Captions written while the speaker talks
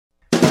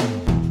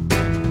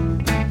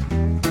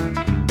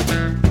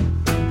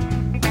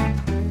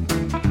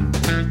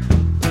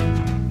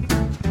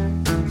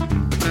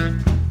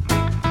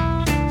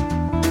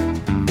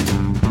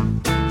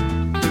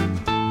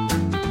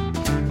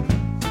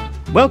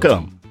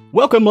Welcome,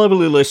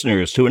 lovely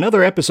listeners, to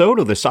another episode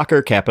of the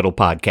Soccer Capital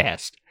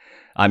Podcast.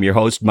 I'm your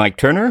host, Mike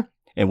Turner,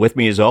 and with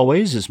me as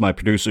always is my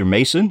producer,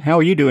 Mason. How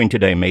are you doing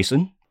today,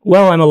 Mason?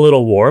 Well, I'm a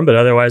little warm, but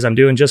otherwise I'm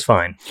doing just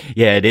fine.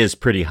 Yeah, it is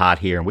pretty hot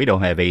here, and we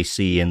don't have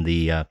AC in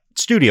the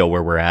studio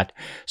where we're at.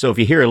 So if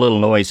you hear a little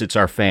noise, it's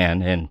our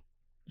fan, and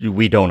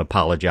we don't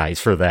apologize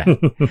for that.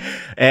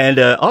 And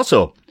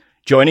also,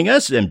 joining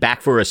us and back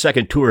for a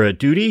second tour of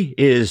duty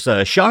is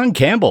Sean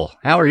Campbell.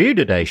 How are you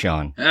today,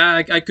 Sean?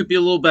 I could be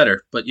a little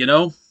better, but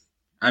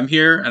I'm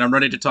here and I'm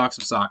ready to talk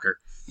some soccer.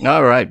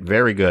 All right,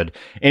 very good.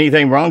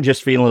 Anything wrong?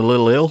 Just feeling a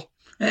little ill?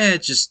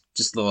 Just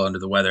a little under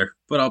the weather,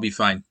 but I'll be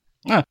fine.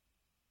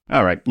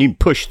 All right, you can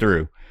push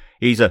through.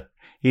 He's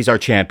our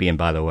champion,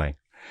 by the way.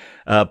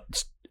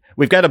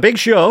 We've got a big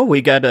show.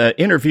 We got an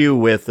interview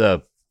with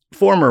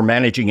former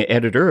managing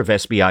editor of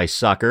SBI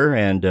Soccer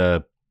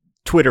and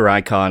Twitter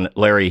icon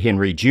Larry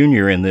Henry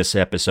Jr. in this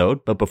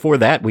episode. But before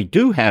that, we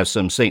do have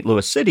some St.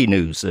 Louis City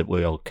news that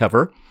we'll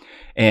cover.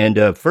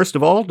 And first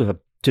of all,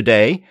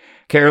 today,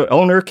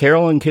 owner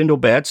Carolyn Kendall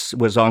Betts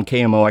was on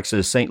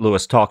KMOX's St.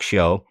 Louis Talk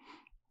Show.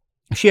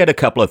 She had a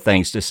couple of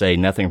things to say,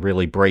 nothing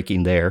really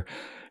breaking there.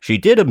 She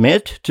did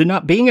admit to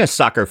not being a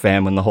soccer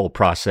fan when the whole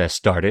process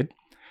started.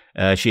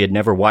 She had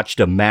never watched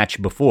a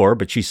match before,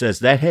 but she says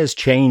that has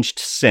changed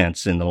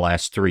since in the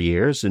last 3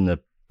 years in the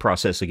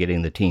process of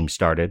getting the team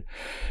started.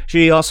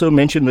 She also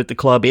mentioned that the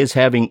club is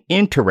having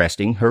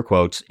interesting, her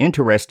quotes,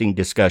 interesting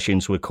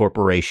discussions with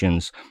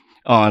corporations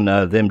on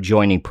them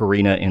joining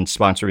Purina in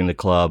sponsoring the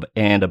club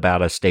and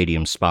about a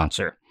stadium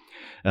sponsor.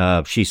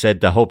 She said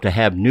to hope to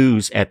have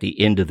news at the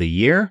end of the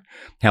year.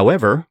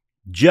 However,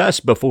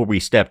 just before we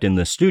stepped in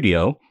the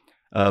studio,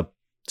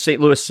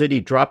 St. Louis City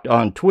dropped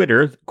on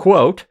Twitter,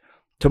 quote,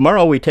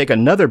 "Tomorrow we take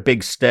another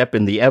big step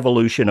in the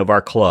evolution of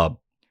our club.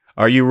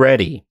 Are you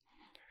ready?"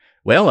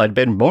 Well, I'd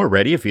been more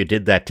ready if you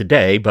did that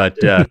today, but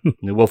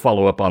we'll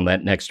follow up on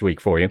that next week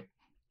for you.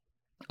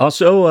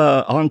 Also,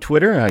 on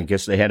Twitter, I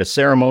guess they had a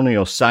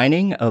ceremonial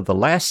signing of the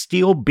last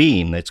steel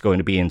beam that's going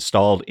to be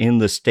installed in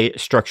the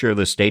structure of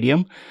the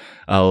stadium.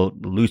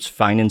 Lutz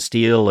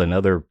Pfannenstiel and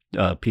other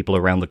people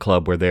around the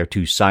club were there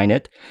to sign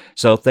it.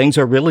 So things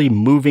are really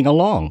moving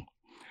along.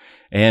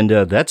 And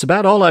that's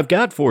about all I've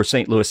got for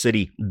St. Louis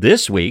City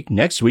this week.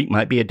 Next week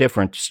might be a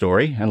different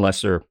story,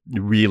 unless they're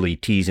really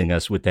teasing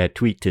us with that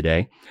tweet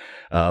today.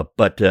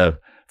 But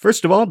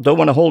first of all, don't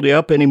want to hold you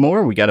up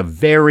anymore. We got a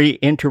very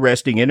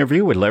interesting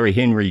interview with Larry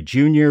Henry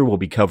Jr. We'll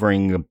be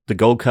covering the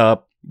Gold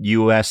Cup,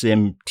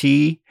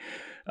 USMT,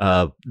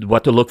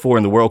 what to look for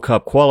in the World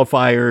Cup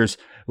qualifiers,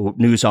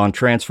 news on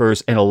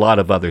transfers, and a lot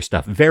of other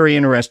stuff. Very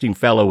interesting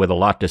fellow with a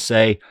lot to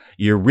say.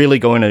 You're really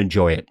going to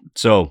enjoy it.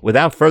 So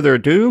without further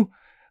ado,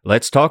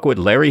 let's talk with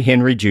Larry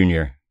Henry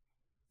Jr.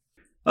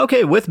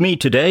 Okay, with me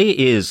today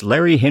is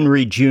Larry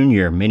Henry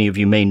Jr. Many of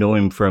you may know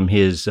him from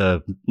his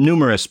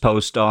numerous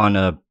posts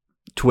on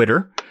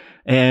Twitter,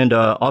 and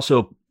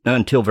also,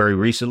 until very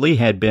recently,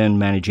 had been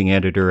managing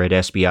editor at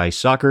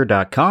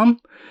SBIsoccer.com,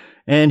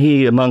 and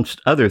he, amongst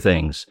other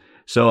things.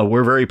 So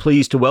we're very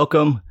pleased to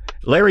welcome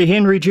Larry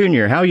Henry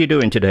Jr. How are you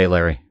doing today,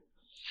 Larry?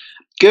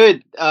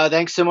 Good.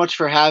 Thanks so much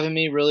for having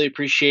me. Really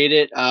appreciate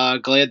it.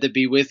 Glad to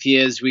be with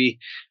you as we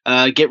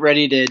get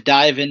ready to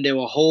dive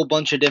into a whole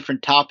bunch of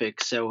different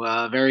topics.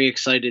 So very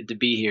excited to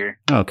be here.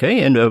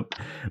 Okay. And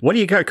what do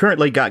you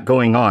currently got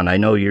going on? I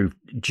know you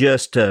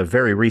just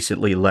very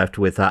recently left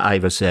with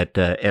Ivas at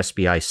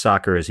SBI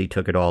Soccer as he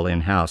took it all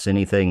in-house.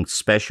 Anything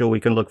special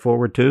we can look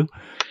forward to?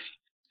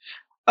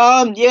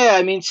 Yeah,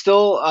 I mean,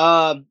 still,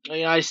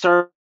 I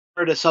started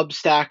a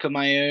Substack of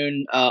my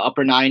own,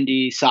 Upper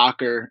 90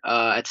 Soccer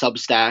at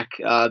Substack,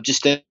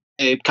 just to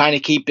kind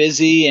of keep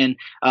busy. And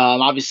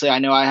obviously, I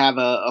know I have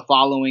a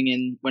following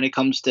in when it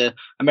comes to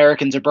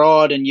Americans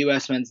abroad and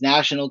U.S. men's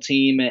national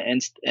team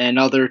and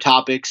other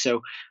topics.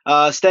 So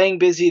staying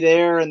busy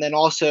there, and then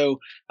also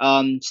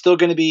still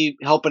going to be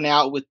helping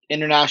out with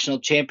International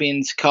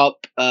Champions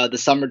Cup, the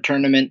summer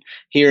tournament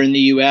here in the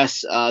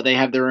U.S. They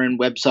have their own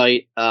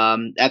website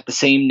at the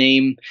same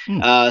name.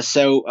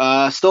 So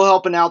still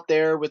helping out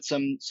there with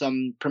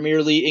some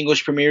Premier League,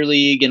 English Premier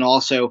League, and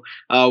also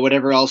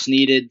whatever else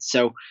needed.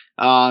 So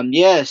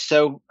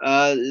so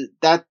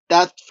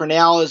that for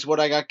now is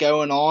what I got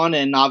going on,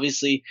 and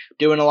obviously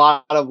doing a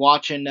lot of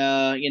watching,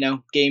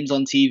 games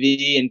on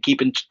TV and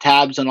keeping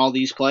tabs on all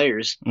these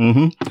players.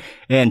 Mm-hmm.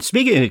 And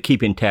speaking of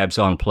keeping tabs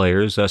on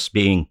players, us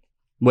being,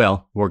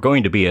 well, we're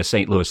going to be a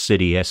St. Louis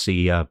City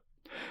SC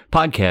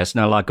podcast.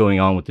 Not a lot going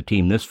on with the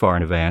team this far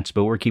in advance,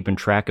 but we're keeping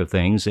track of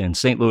things. And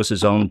St.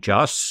 Louis's own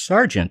Josh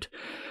Sargent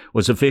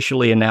was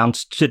officially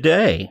announced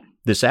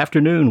this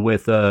afternoon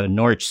with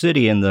Norwich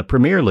City in the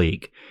Premier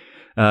League.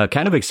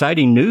 Kind of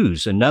exciting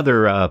news.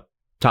 Another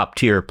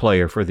top-tier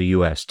player for the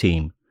U.S.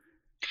 team.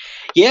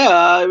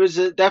 Yeah, it was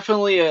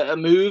definitely a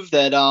move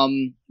that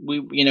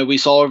we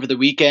saw over the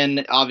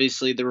weekend.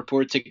 Obviously, the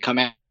reports had come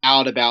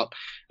out about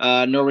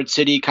Norwich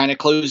City kind of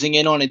closing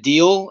in on a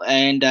deal,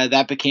 and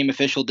that became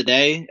official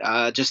today,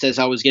 just as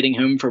I was getting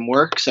home from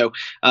work. So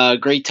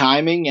great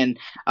timing, and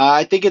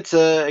I think it's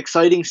a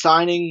exciting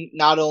signing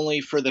not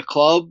only for the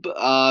club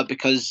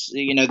because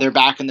they're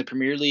back in the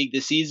Premier League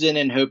this season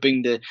and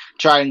hoping to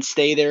try and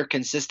stay there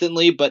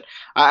consistently, but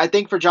I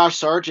think for Josh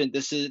Sargent,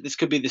 this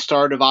could be the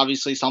start of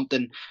obviously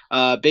something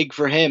big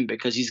for him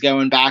because he's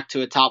going back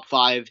to a top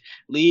 5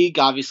 league.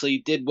 Obviously,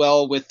 did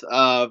well with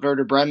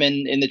Werder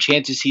Bremen in the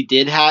chances he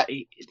did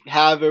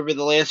have over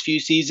the last few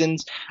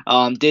seasons.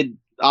 Did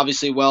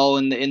obviously well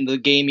in the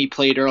game he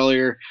played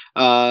earlier,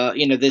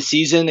 this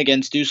season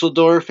against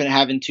Dusseldorf and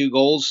having 2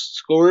 goals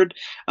scored.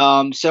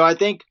 So I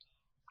think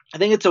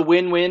it's a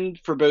win-win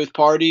for both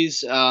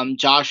parties.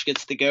 Josh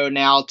gets to go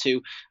now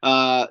to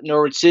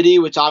Norwich City,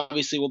 which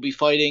obviously will be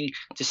fighting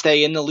to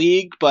stay in the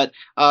league, but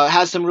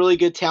has some really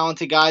good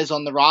talented guys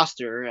on the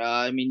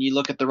roster. You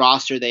look at the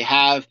roster they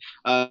have.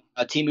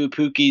 Teemu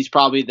Pukki is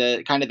probably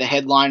the kind of the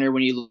headliner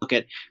when you look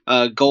at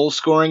goal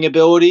scoring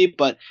ability,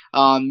 but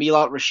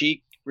Milot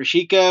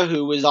Rashica,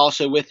 who was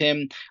also with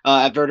him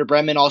at Werder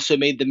Bremen, also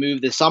made the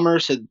move this summer,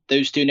 so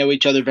those two know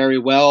each other very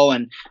well.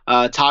 And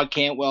Todd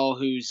Cantwell,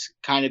 who's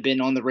kind of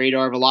been on the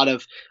radar of a lot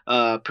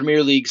of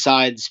Premier League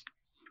sides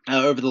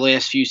over the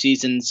last few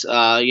seasons,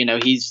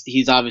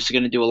 he's obviously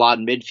going to do a lot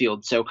in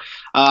midfield. So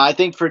I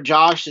think for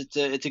Josh,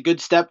 it's a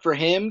good step for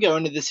him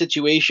going into the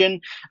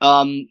situation.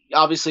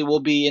 Obviously,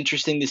 will be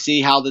interesting to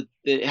see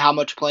how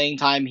much playing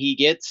time he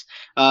gets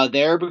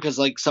there, because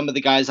like some of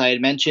the guys I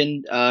had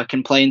mentioned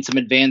can play in some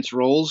advanced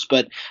roles.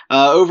 But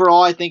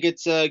overall, I think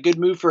it's a good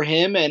move for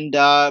him. And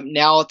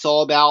now it's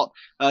all about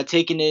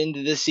taking it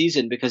into this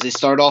season, because they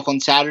start off on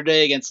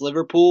Saturday against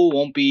Liverpool.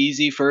 Won't be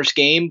easy first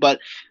game, but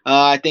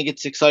I think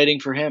it's exciting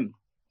for him.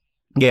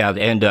 Yeah,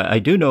 and I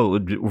do know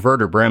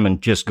Werder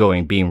Bremen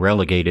being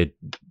relegated,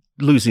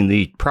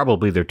 losing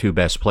probably their 2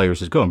 best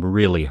players is going to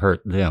really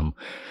hurt them.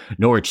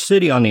 Norwich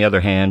City, on the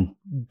other hand,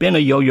 been a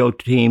yo-yo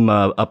team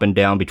up and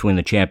down between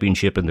the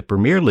Championship and the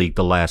Premier League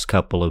the last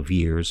couple of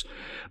years,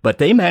 but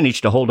they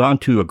managed to hold on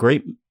to a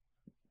great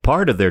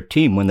part of their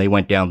team when they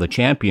went down the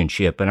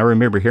Championship, and I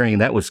remember hearing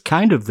that was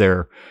kind of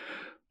their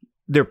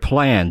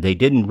plan. They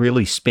didn't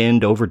really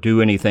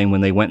overdo anything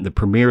when they went in the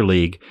Premier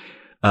League.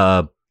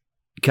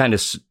 Kind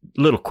of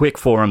little quick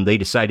for them. They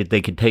decided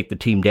they could take the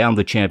team down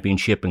the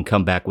Championship and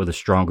come back with a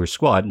stronger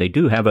squad. And they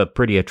do have a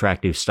pretty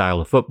attractive style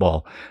of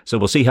football. So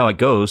we'll see how it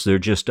goes. They're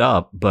just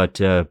up, but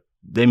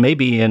they may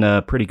be in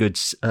a pretty good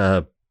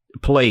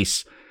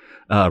place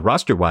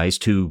roster-wise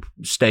to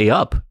stay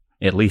up,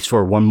 at least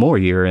for one more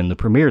year in the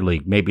Premier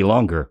League, maybe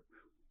longer.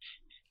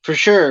 For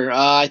sure.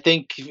 I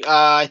think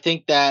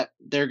that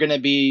they're going to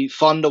be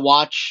fun to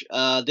watch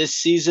this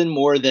season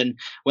more than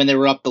when they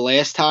were up the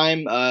last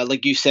time.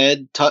 Like you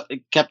said,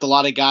 kept a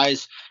lot of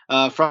guys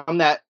from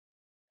that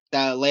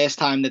last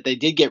time that they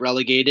did get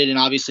relegated, and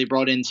obviously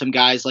brought in some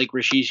guys like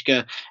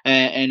Rashica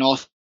and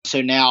also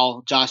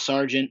now Josh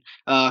Sargent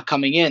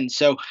coming in.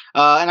 So,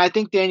 and I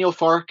think Daniel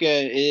Farke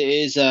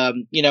is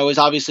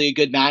obviously a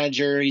good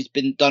manager. He's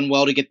been done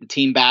well to get the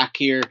team back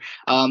here.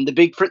 The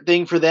big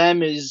thing for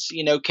them is,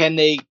 can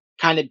they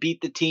kind of beat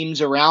the teams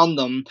around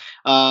them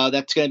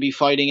that's going to be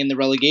fighting in the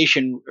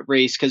relegation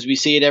race, because we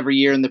see it every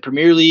year in the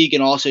Premier League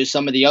and also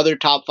some of the other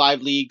top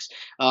 5 leagues.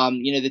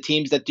 The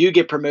teams that do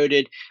get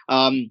promoted,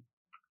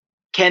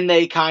 can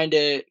they kind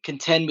of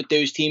contend with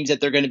those teams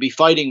that they're going to be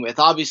fighting with?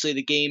 Obviously,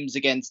 the games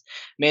against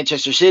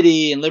Manchester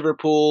City and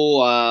Liverpool,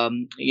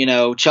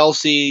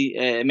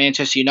 Chelsea,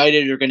 Manchester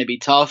United are going to be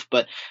tough.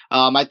 But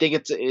I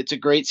think it's a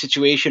great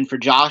situation for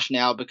Josh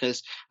now,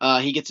 because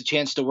he gets a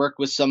chance to work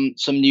with some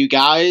new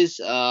guys.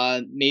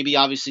 Maybe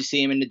obviously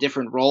see him in a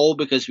different role,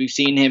 because we've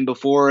seen him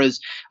before as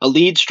a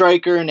lead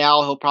striker.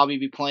 Now he'll probably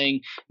be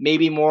playing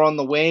maybe more on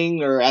the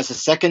wing or as a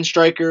second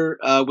striker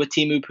with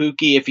Teemu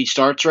Pukki if he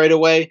starts right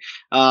away.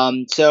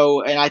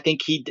 And I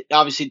think he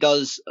obviously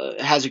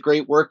has a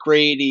great work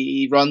rate.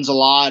 He runs a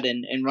lot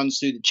and runs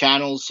through the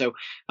channels. So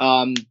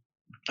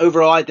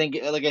overall, I think,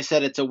 like I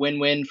said, it's a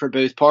win-win for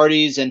both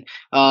parties. And,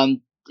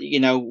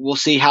 we'll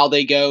see how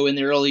they go in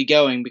the early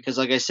going, because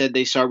like I said,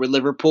 they start with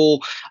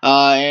Liverpool.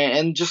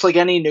 And just like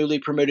any newly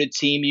promoted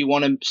team, you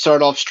want to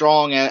start off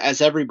strong, as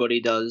everybody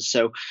does.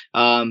 So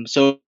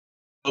it'll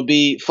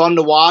be fun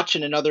to watch,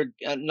 and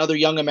another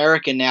young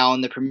American now in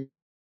the Premier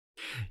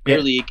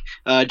League,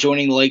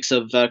 joining the likes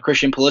of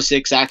Christian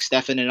Pulisic, Zach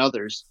Steffen, and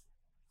others.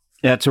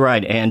 That's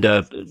right. And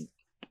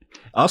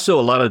also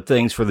a lot of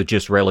things for the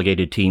just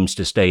relegated teams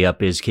to stay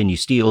up is, can you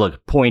steal a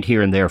point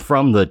here and there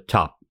from the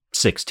top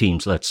 6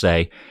 teams, let's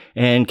say?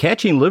 And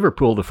catching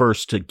Liverpool the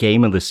first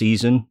game of the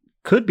season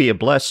could be a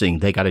blessing.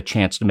 They got a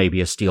chance to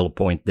maybe steal a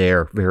point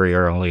there very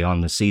early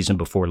on the season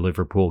before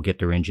Liverpool get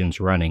their engines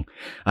running.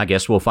 I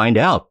guess we'll find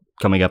out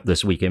coming up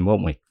this weekend,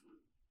 won't we?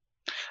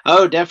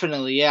 Oh,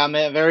 definitely. Yeah, I'm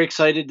very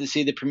excited to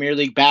see the Premier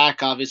League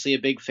back. Obviously a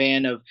big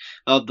fan of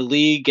the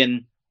league,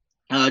 and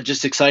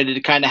just excited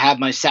to kind of have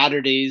my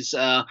Saturdays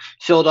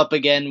filled up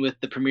again with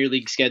the Premier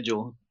League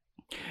schedule.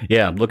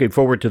 Yeah, I'm looking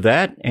forward to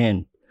that.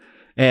 And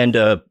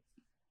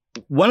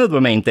one of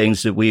the main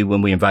things that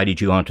when we invited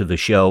you onto the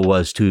show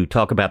was to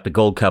talk about the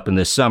Gold Cup in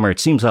this summer. It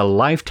seems a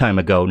lifetime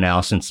ago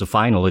now since the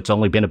final. It's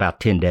only been about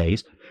 10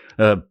 days,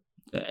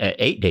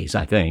 8 days,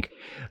 I think.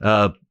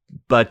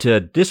 But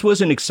this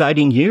was an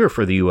exciting year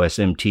for the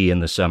USMT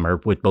in the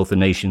summer with both the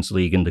Nations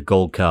League and the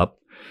Gold Cup.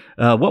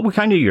 What were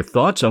kind of your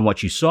thoughts on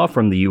what you saw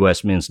from the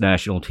U.S. men's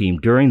national team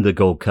during the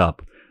Gold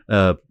Cup?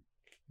 A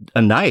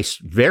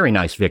very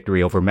nice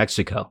victory over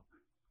Mexico.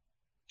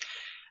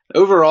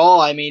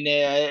 Overall, I mean,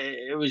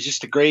 it was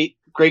just a great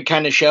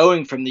kind of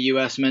showing from the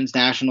U.S. men's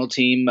national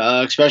team,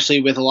 especially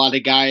with a lot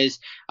of guys.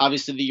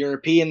 Obviously, the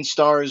European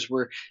stars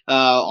were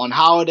on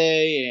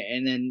holiday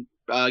and then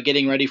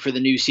getting ready for the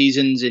new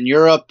seasons in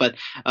Europe. But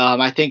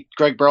I think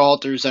Greg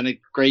Berhalter's done a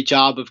great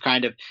job of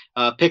kind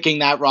of picking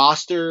that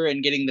roster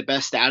and getting the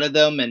best out of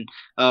them, and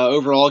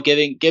overall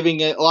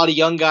giving a lot of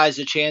young guys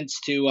a chance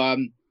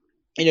to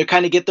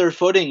kind of get their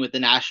footing with the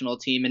national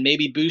team and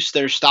maybe boost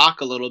their stock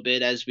a little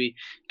bit as we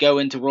go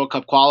into World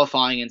Cup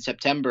qualifying in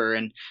September.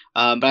 And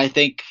but I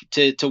think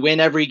to win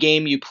every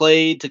game you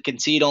played, to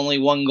concede only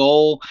one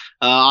goal,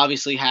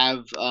 obviously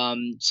have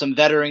some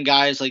veteran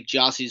guys like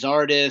Gyasi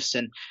Zardes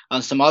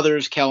and some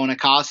others, Kellyn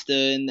Acosta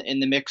in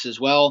the mix as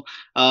well,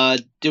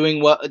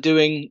 doing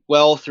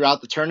well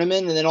throughout the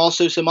tournament, and then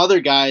also some other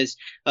guys,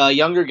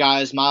 younger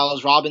guys,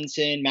 Miles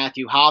Robinson,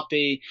 Matthew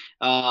Hoppe,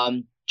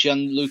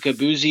 Gianluca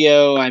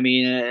Buzio. I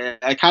mean,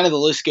 kind of the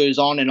list goes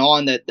on and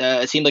on. That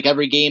it seemed like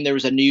every game there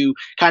was a new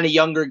kind of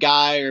younger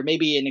guy, or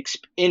maybe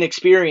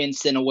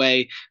inexperienced in a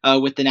way,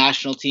 with the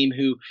national team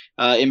who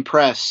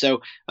impressed.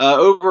 So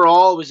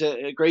overall, it was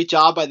a great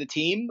job by the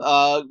team.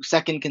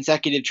 Second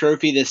consecutive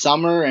trophy this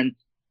summer, and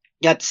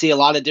got to see a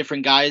lot of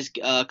different guys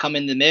come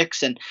in the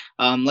mix. And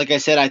like I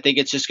said, I think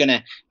it's just going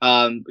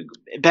to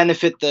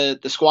benefit the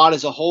squad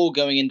as a whole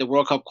going into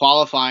World Cup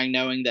qualifying,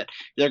 knowing that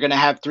they're going to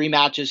have 3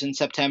 matches in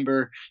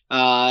September,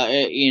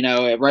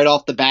 right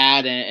off the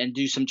bat, and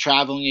do some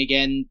traveling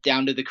again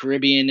down to the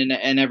Caribbean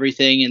and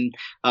everything.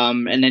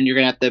 And then you're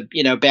going to have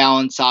to,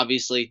 balance,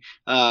 obviously,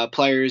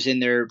 players in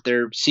their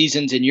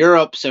seasons in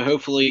Europe. So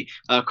hopefully,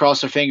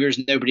 cross our fingers,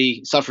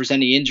 nobody suffers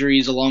any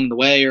injuries along the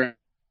way or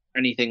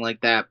anything like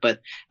that.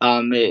 But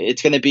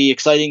it's going to be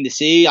exciting to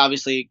see,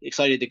 obviously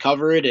excited to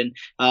cover it. And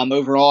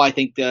overall, I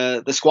think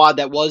the squad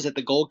that was at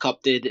the Gold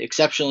Cup did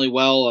exceptionally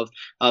well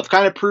of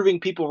kind of proving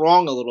people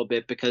wrong a little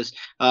bit, because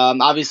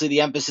obviously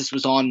the emphasis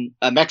was on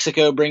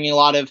Mexico bringing a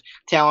lot of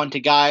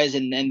talented guys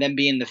and them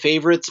being the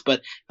favorites.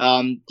 But,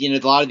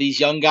 a lot of these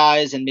young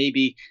guys and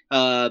maybe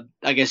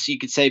I guess you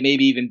could say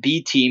maybe even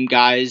B team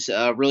guys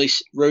really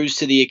rose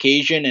to the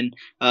occasion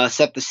and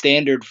set the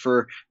standard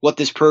for what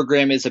this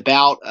program is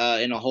about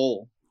in a whole.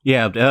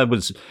 Yeah, I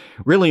was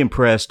really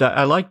impressed.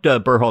 I liked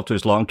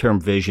Berhalter's long-term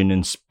vision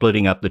in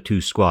splitting up the 2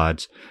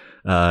 squads,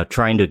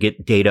 trying to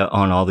get data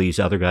on all these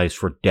other guys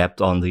for depth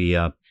on the,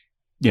 on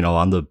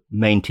the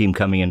main team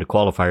coming into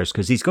qualifiers,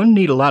 because he's going to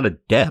need a lot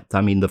of depth.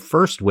 I mean, the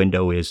first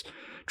window is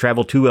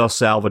travel to El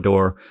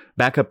Salvador,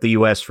 back up the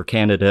U.S. for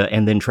Canada,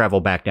 and then travel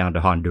back down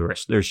to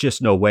Honduras. There's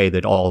just no way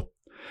that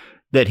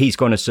he's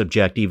going to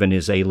subject even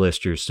his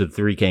A-listers to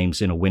 3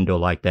 games in a window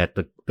like that.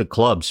 The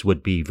clubs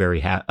would be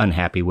very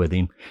unhappy with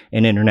him,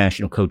 and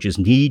international coaches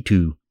need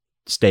to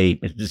stay,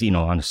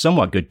 on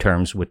somewhat good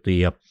terms with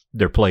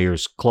their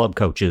players, club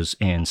coaches,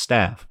 and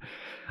staff.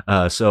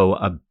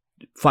 So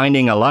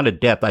finding a lot of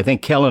depth. I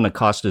think Kellyn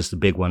Acosta is the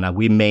big one. Now,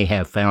 we may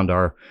have found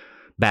our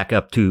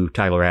backup to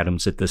Tyler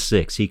Adams at the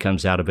 6. He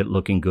comes out of it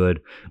looking good.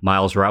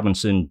 Miles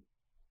Robinson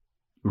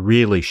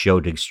really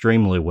showed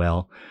extremely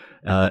well.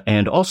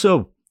 And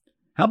also,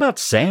 how about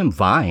Sam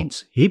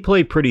Vines? He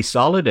played pretty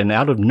solid, and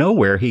out of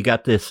nowhere, he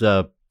got this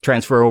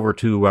transfer over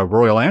to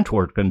Royal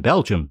Antwerp in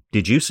Belgium.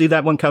 Did you see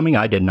that one coming?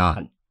 I did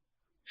not.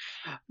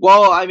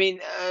 Well, I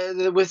mean,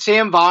 with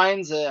Sam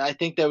Vines, I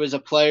think there was a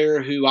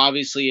player who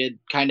obviously had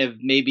kind of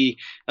maybe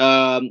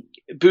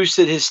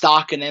boosted his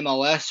stock in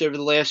MLS over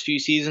the last few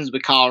seasons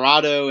with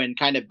Colorado, and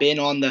kind of been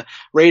on the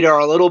radar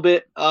a little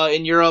bit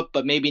in Europe,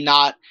 but maybe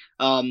not.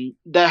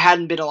 There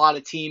hadn't been a lot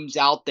of teams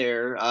out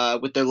there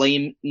with their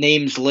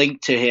names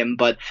linked to him,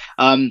 but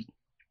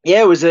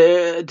yeah, it was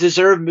a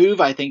deserved move,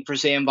 I think, for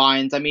Sam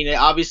Vines. I mean,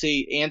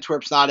 obviously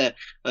Antwerp's not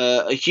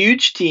a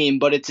huge team,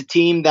 but it's a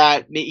team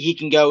that he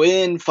can go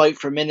in, fight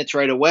for minutes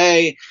right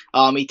away.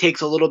 He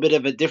takes a little bit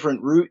of a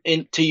different route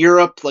into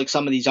Europe, like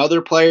some of these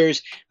other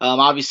players.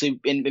 Obviously,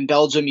 in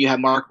Belgium, you have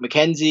Mark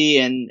McKenzie,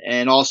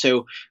 and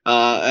also,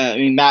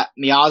 Matt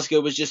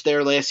Miazga was just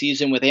there last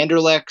season with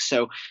Anderlecht.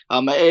 So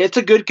it's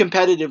a good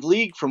competitive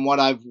league from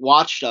what I've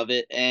watched of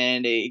it,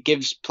 and it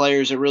gives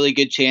players a really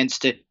good chance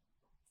to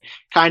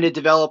kind of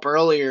develop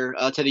earlier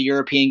to the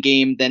European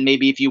game than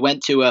maybe if you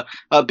went to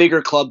a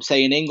bigger club,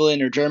 say in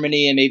England or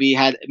Germany, and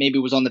maybe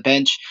was on the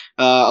bench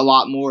a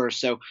lot more.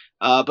 So,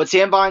 but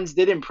Sam Vines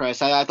did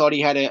impress. I thought he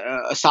had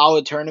a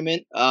solid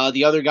tournament.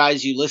 The other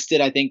guys you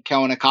listed, I think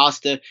Kellyn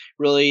Acosta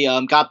really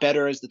got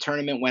better as the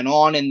tournament went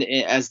on and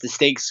as the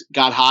stakes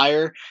got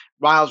higher.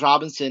 Miles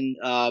Robinson,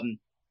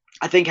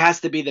 I think has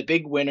to be the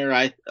big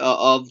winner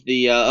of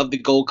the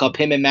Gold Cup.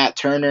 Him and Matt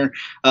Turner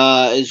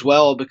as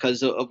well,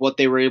 because of what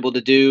they were able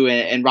to do.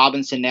 And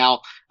Robinson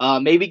now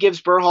maybe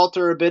gives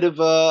Berhalter a bit of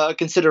a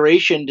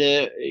consideration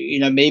to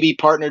maybe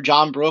partner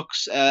John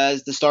Brooks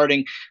as the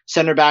starting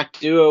center back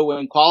duo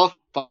when qualifying.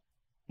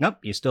 Nope,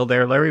 you still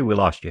there, Larry? We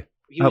lost you.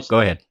 Go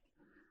ahead.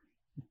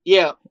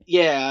 Yeah,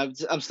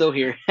 I'm still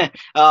here.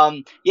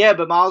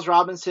 But Miles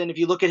Robinson, if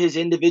you look at his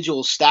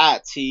individual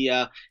stats, he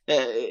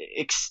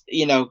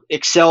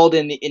excelled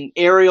in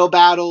aerial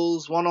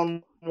battles,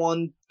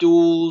 one-on-one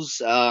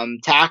duels,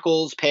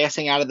 tackles,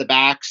 passing out of the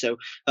back. So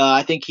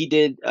I think he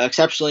did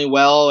exceptionally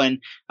well, and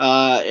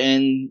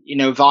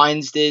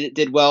Vines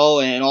did well,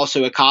 and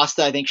also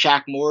Acosta. I think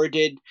Shaq Moore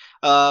did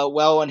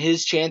well on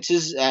his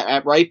chances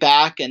at right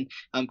back, and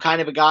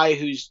kind of a guy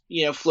who's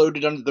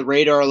floated under the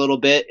radar a little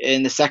bit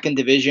in the second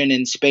division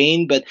in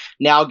Spain, but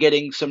now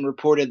getting some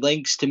reported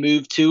links to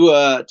move to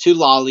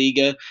La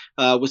Liga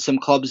with some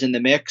clubs in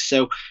the mix.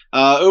 So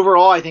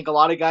overall, I think a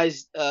lot of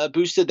guys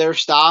boosted their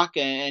stock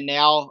and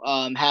now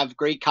have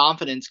great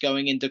confidence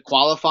going into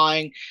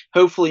qualifying,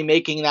 hopefully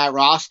making that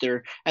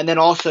roster, and then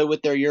also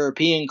with their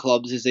European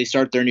clubs as they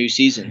start their new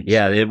season.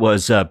 Yeah, it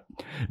was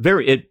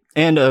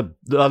And I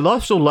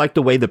also like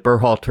the way that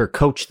Berhalter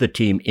coached the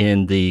team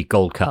in the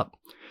Gold Cup.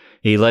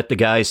 He let the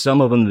guys,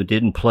 some of them that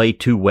didn't play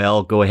too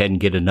well, go ahead and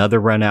get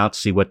another run out,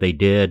 see what they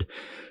did.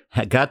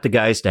 Got the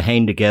guys to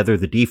hang together.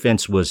 The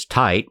defense was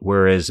tight,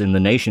 whereas in the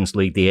Nations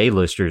League, the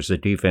A-listers, the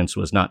defense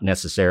was not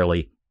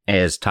necessarily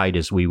as tight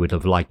as we would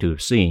have liked to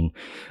have seen.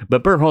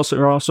 But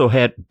Berhalter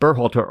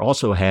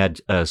also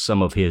had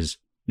some of his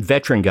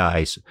veteran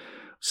guys,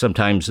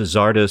 sometimes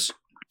Zardes,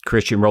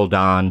 Christian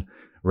Roldan,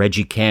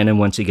 Reggie Cannon,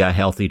 once he got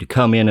healthy, to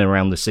come in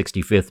around the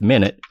 65th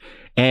minute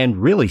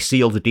and really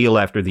seal the deal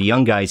after the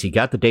young guys. He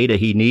got the data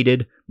he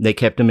needed. They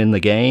kept him in the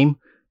game,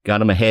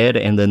 got him ahead,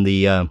 and then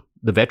the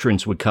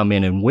veterans would come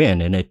in and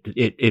win. And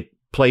it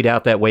played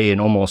out that way in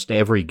almost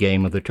every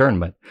game of the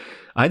tournament.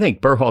 I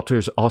think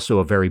Berhalter's also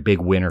a very big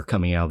winner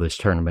coming out of this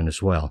tournament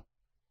as well.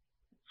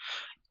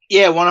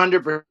 Yeah,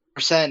 100%.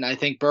 I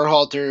think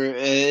Berhalter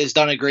has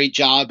done a great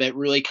job at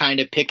really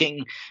kind of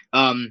picking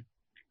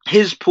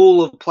his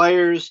pool of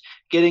players,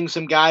 getting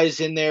some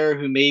guys in there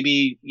who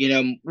maybe,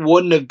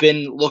 wouldn't have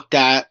been looked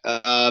at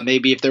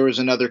maybe if there was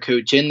another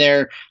coach in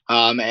there,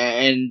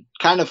 and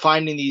kind of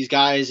finding these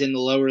guys in the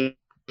lower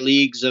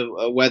leagues of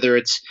whether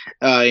it's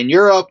in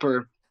Europe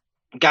or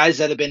guys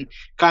that have been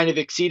kind of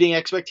exceeding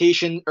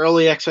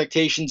early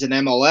expectations in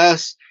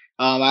MLS.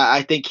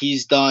 I think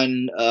he's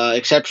done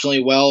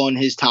exceptionally well in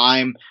his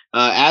time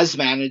as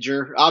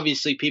manager.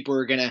 Obviously, people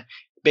are going to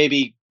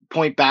maybe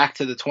point back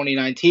to the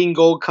 2019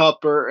 Gold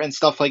Cup and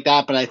stuff like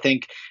that, but I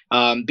think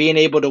being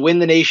able to win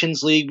the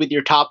Nations League with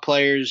your top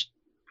players,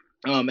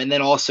 and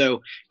then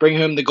also bring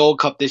home the Gold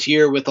Cup this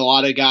year with a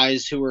lot of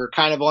guys who were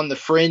kind of on the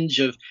fringe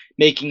of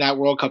making that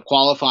World Cup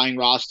qualifying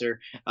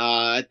roster,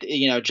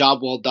 job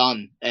well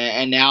done.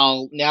 And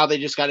now they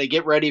just got to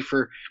get ready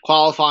for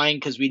qualifying,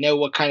 because we know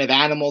what kind of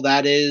animal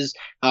that is.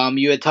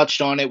 You had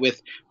touched on it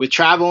with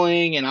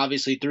traveling, and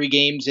obviously 3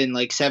 games in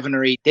like 7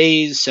 or 8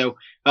 days. So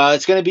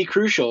it's going to be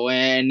crucial.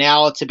 And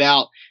now it's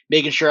about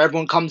making sure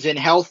everyone comes in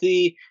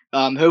healthy,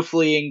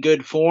 hopefully in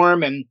good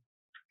form, and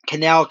can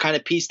now kind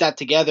of piece that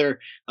together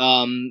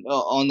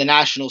on the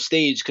national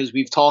stage, because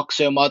we've talked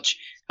so much,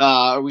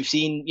 we've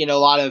seen a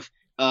lot of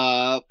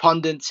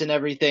pundits and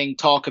everything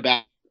talk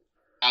about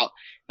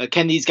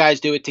can these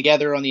guys do it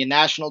together on the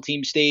national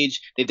team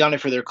stage? They've done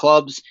it for their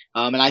clubs,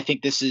 and I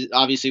think this is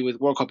obviously with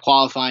World Cup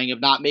qualifying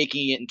of not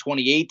making it in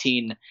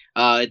 2018.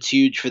 It's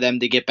huge for them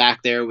to get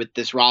back there with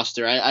this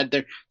roster.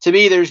 To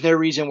me, there's no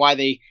reason why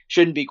they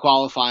shouldn't be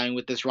qualifying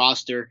with this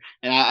roster.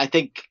 And I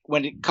think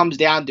when it comes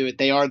down to it,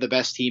 they are the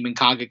best team in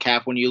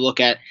CONCACAF when you look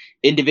at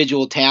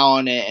individual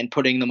talent and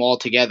putting them all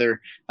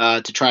together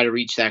to try to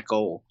reach that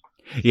goal.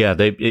 Yeah,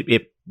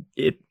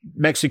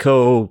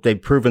 Mexico,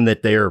 they've proven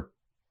that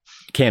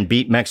can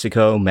beat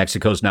Mexico.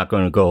 Mexico's not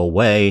going to go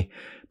away,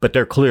 but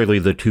they're clearly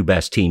the 2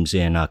 best teams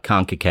in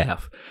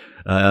CONCACAF.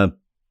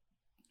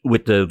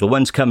 With the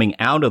ones coming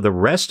out of the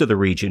rest of the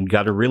region,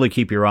 got to really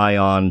keep your eye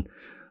on.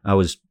 I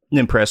was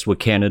impressed with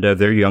Canada.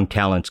 Their young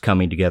talents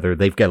coming together.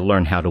 They've got to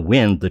learn how to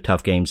win the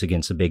tough games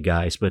against the big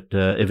guys, but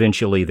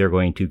eventually they're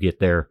going to get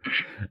there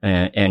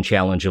and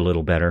challenge a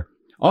little better.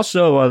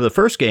 Also, the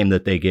first game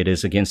that they get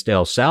is against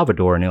El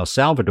Salvador, and El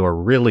Salvador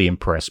really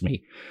impressed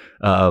me.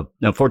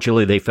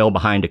 Unfortunately, they fell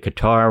behind to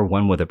Qatar,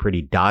 one with a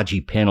pretty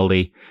dodgy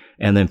penalty,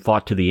 and then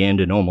fought to the end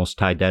and almost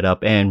tied that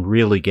up and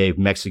really gave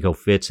Mexico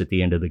fits at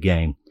the end of the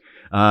game.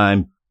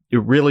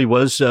 It really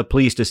was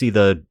pleased to see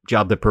the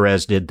job that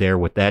Perez did there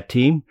with that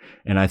team,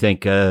 and I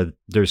think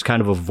there's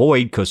kind of a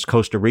void because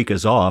Costa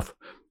Rica's off,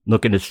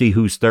 looking to see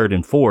who's 3rd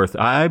and 4th.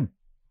 I'm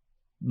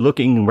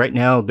looking right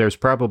now, there's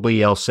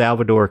probably El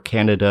Salvador,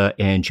 Canada,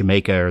 and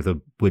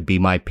Jamaica would be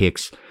my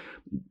picks.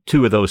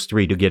 2 of those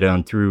 3 to get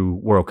on through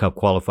World Cup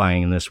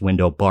qualifying in this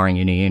window, barring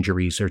any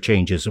injuries or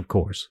changes, of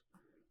course.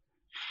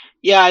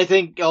 Yeah, I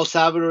think El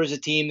Salvador is a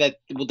team that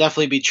will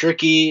definitely be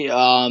tricky.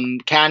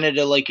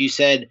 Canada, like you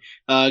said,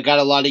 got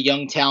a lot of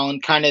young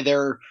talent, kind of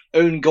their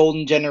own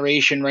golden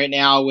generation right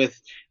now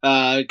with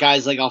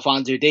guys like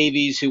Alfonso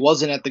Davies, who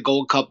wasn't at the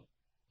Gold Cup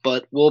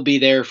but will be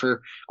there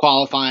for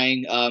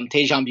qualifying.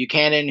 Tajon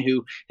Buchanan,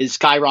 who is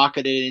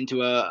skyrocketed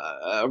into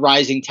a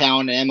rising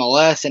talent in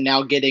MLS and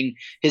now getting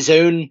his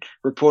own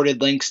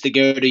reported links to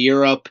go to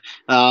Europe.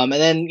 And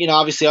then,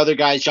 obviously other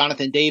guys,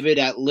 Jonathan David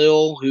at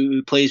Lille,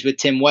 who plays with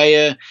Tim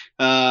Weah.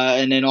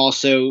 And then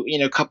also,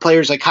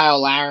 players like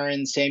Kyle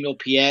Larin, Samuel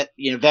Piet,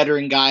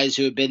 veteran guys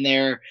who have been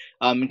there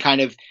and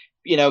kind of,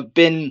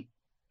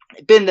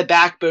 been the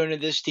backbone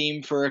of this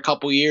team for a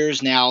couple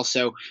years now,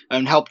 so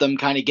help them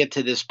kind of get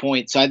to this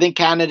point. So I think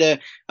Canada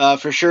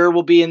for sure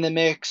will be in the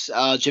mix.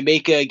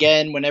 Jamaica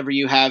again, whenever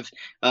you have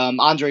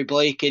Andre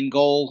Blake in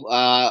goal,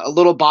 a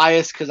little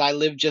biased because I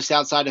live just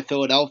outside of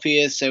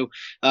Philadelphia, so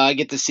I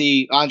get to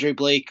see Andre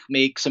Blake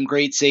make some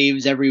great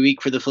saves every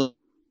week for the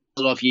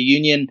Philadelphia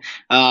Union,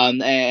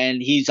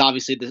 and he's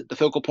obviously the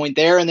focal point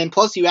there. And then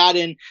plus you add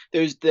in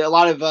there's a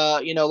lot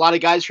of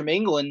guys from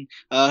England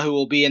who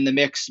will be in the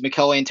mix: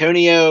 Mikel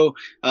Antonio,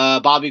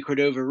 Bobby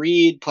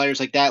Cordova-Reed, players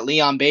like that,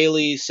 Leon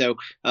Bailey. So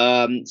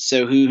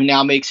who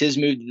now makes his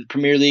move to the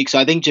Premier League. So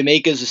I think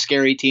Jamaica is a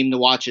scary team to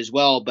watch as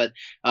well. But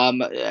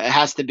it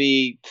has to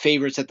be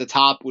favorites at the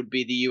top would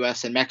be the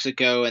U.S. and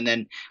Mexico, and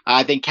then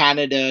I think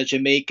Canada,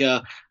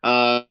 Jamaica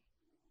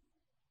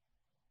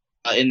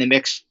in the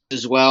mix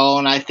as well,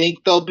 and I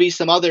think there'll be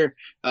some other,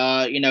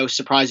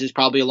 surprises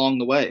probably along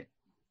the way.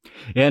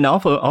 And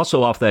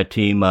also off that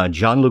team,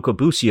 Gianluca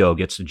Busio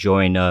gets to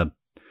join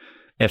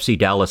FC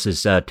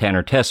Dallas's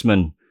Tanner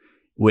Tessman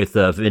with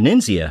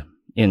Venezia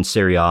in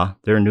Serie A,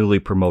 their newly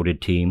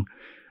promoted team,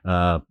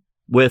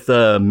 with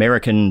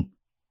American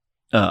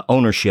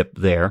ownership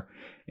there.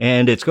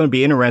 And it's going to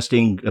be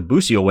interesting.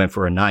 Busio went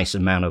for a nice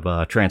amount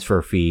of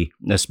transfer fee,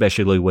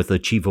 especially with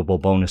achievable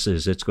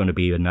bonuses. It's going to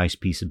be a nice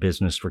piece of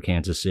business for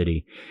Kansas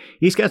City.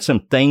 He's got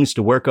some things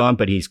to work on,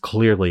 but he's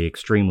clearly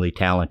extremely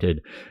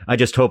talented. I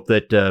just hope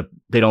that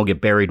they don't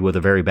get buried with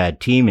a very bad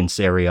team in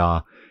Serie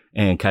A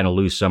and kind of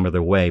lose some of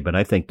their way. But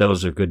I think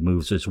those are good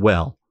moves as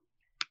well.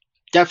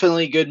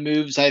 Definitely good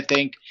moves, I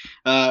think.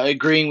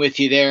 Agreeing with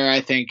you there. I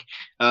think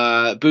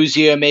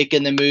Busio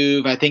making the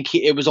move. I think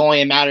it was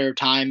only a matter of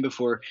time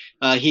before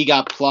he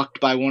got plucked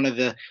by one of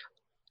the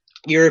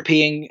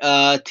European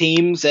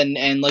teams,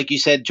 and like you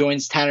said,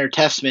 joins Tanner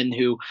Tessman,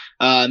 who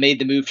made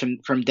the move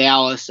from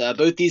Dallas.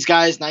 Both these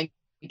guys,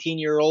 19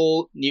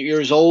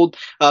 years old.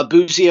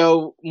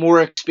 Busio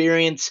more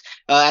experience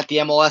at the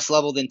MLS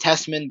level than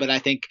Tessman, but I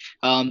think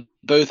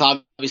both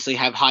obviously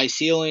have high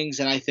ceilings,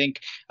 and I think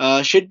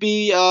should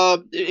be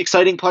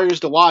exciting players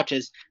to watch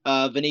as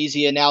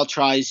Venezia now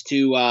tries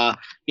to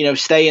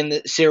stay in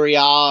the Serie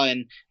A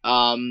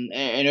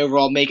and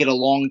overall make it a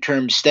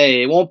long-term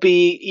stay. It won't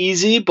be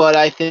easy, but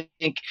I think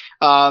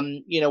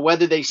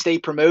whether they stay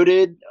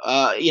promoted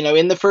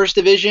in the first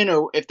division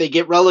or if they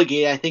get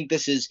relegated, I think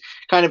this is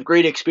kind of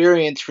great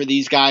experience for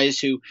these guys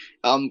who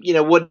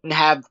wouldn't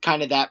have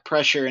kind of that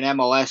pressure in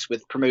MLS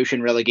with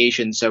promotion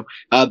relegation. So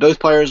both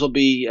players will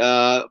be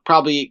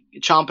probably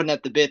chomping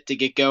at the bit to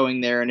get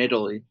going there in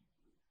Italy.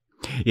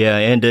 Yeah,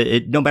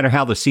 and no matter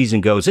how the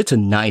season goes, it's a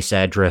nice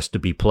address to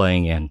be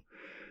playing in.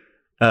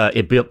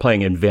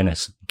 Playing in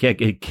Venice.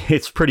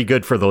 It's pretty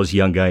good for those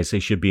young guys. They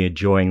should be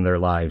enjoying their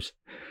lives.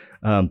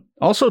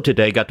 Also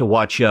today, got to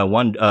watch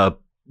one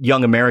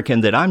young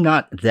American that I'm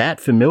not that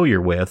familiar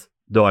with,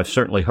 though I've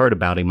certainly heard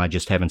about him. I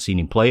just haven't seen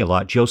him play a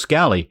lot. Joe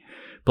Scally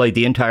played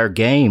the entire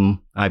game,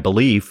 I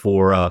believe,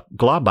 for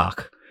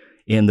Gladbach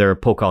in their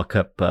Pokal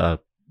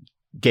Cup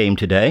game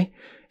today.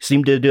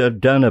 Seemed to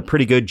have done a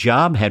pretty good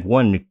job. Had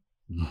one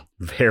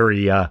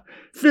very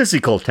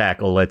physical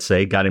tackle, let's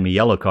say. Got him a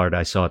yellow card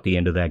I saw at the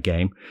end of that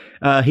game.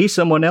 He's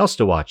someone else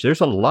to watch. There's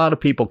a lot of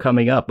people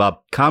coming up.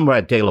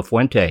 Conrad De La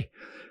Fuente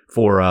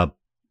for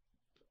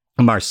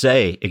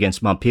Marseille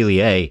against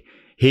Montpellier.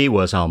 He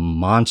was a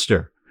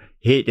monster.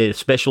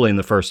 Especially in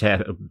the first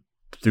half,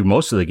 through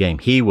most of the game,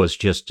 he was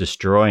just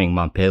destroying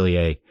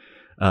Montpellier.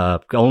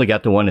 Only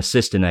got the one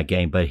assist in that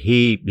game, but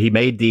he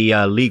made the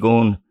Ligue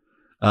 1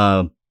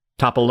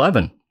 top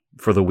 11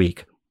 for the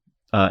week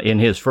in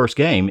his first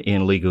game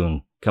in Ligue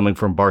 1, coming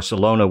from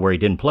Barcelona where he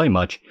didn't play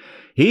much.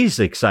 He's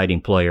the exciting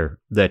player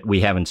that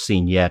we haven't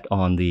seen yet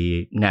on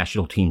the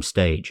national team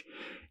stage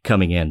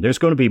coming in. There's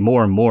going to be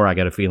more and more, I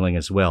got a feeling,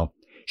 as well.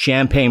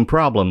 Champagne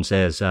problems,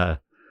 as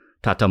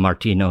Tata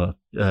Martino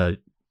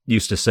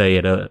used to say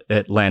at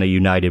Atlanta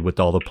United with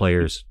all the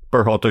players.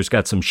 Berhalter's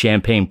got some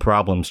champagne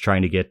problems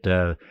trying to get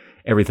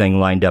everything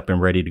lined up and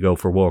ready to go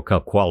for World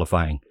Cup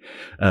qualifying.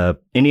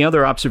 Any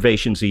other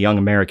observations of young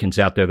Americans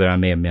out there that I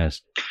may have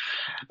missed?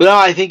 Well,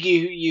 I think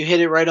you hit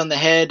it right on the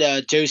head.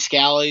 Joe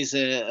Scally's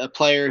a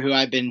player who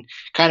I've been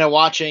kind of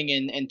watching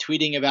and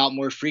tweeting about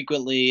more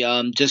frequently.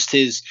 Just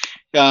his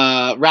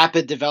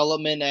rapid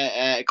development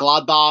at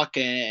Gladbach,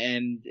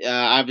 and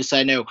obviously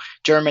I know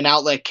German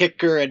outlet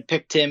Kicker had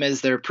picked him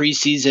as their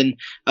preseason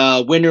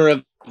winner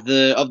of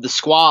the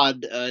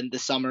squad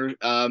this summer,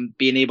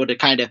 being able to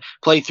kind of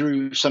play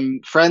through some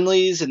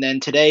friendlies, and then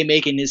today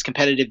making his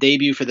competitive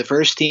debut for the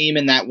first team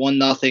in that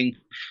 1-0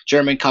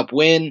 German Cup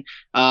win.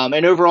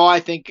 And overall, I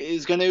think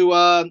is going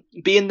to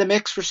be in the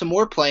mix for some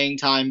more playing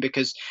time,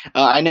 because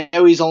I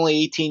know he's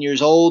only 18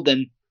 years old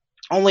and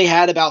only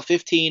had about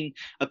 15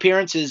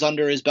 appearances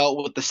under his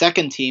belt with the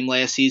second team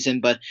last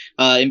season, but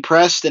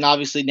impressed, and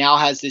obviously now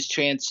has this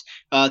chance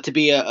to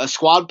be a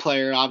squad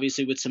player,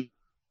 obviously with some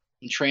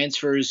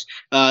transfers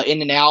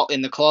in and out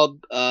in the club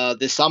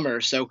this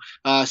summer. So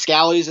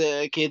Scally's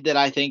a kid that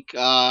I think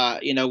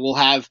will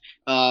have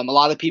a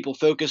lot of people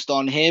focused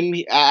on him.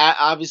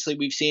 Obviously,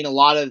 we've seen a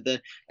lot of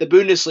the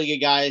Bundesliga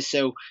guys,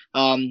 so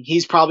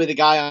he's probably the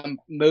guy I'm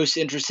most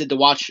interested to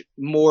watch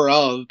more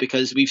of,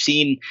 because we've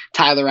seen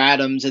Tyler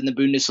Adams in the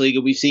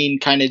Bundesliga. We've seen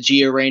kind of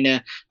Gio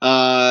Reyna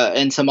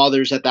and some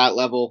others at that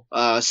level.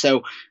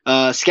 So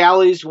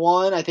Scally's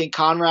one. I think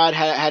Conrad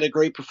had a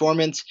great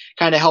performance,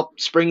 kind of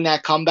helped spring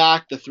that comeback,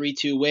 the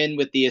 3-2 win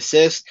with the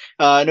assist,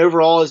 and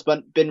overall has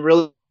been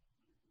really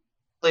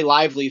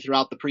lively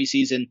throughout the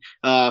preseason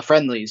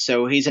friendlies.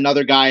 So he's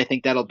another guy I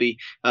think that'll be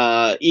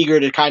eager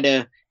to kind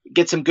of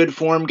get some good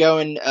form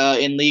going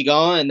in Ligue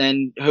 1, and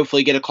then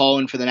hopefully get a call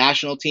in for the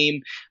national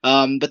team.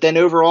 But then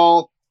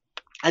overall,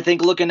 I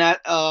think looking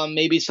at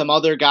maybe some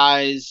other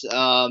guys,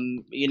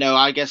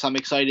 I guess I'm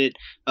excited.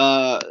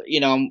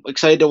 I'm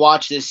excited to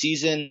watch this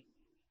season.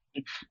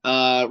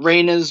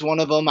 Reyna's one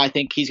of them. I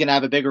think he's going to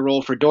have a bigger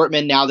role for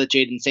Dortmund now that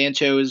Jadon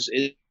Sancho is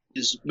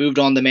moved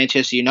on to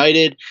Manchester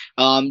United.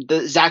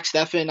 Zach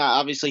Steffen,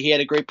 obviously he had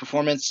a great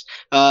performance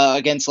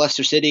against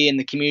Leicester City in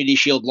the Community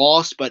Shield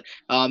loss, but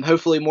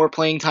hopefully more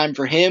playing time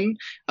for him.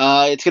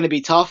 It's going to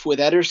be tough with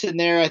Ederson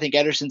there. I think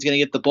Ederson's going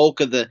to get the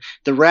bulk of the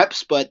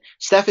reps, but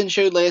Steffen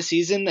showed last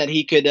season that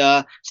he could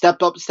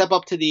step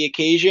up to the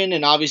occasion,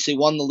 and obviously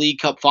won the League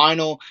Cup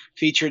final,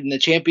 featured in the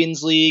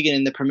Champions League and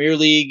in the Premier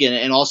League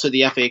and also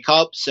the FA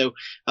Cup. So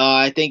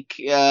I think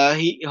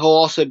he'll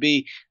also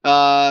be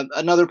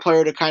another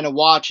player to kind of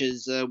watch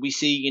as we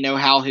see,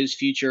 how his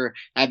future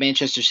at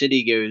Manchester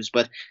City goes.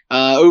 But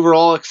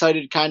overall,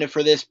 excited kind of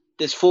for this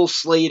full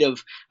slate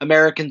of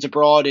Americans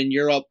abroad in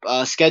Europe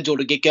scheduled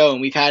to get going.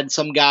 We've had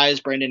some guys,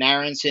 Brandon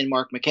Aronson,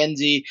 Mark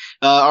McKenzie,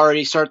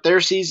 already start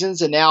their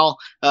seasons, and now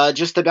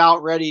just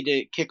about ready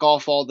to kick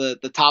off all the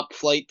top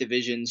flight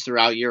divisions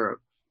throughout Europe.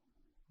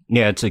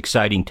 Yeah, it's an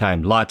exciting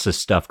time. Lots of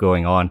stuff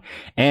going on.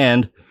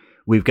 And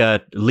we've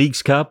got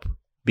Leagues Cup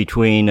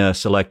between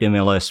select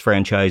MLS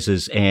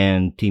franchises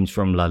and teams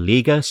from La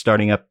Liga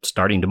starting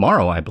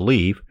tomorrow, I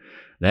believe.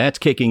 That's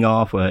kicking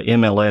off.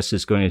 MLS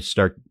is going to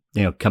start,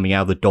 coming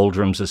out of the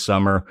doldrums this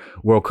summer.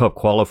 World Cup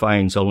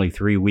qualifying is only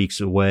 3 weeks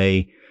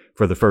away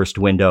for the first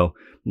window.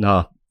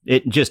 No,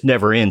 it just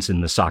never ends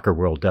in the soccer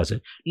world, does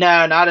it?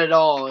 No, not at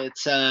all.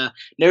 It's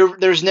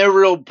there's no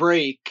real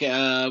break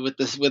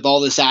with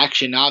all this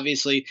action.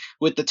 Obviously,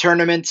 with the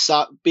tournaments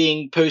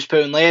being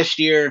postponed last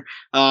year,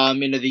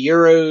 the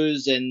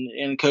Euros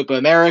and Copa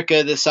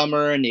America this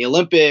summer, and the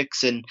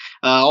Olympics, and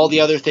all the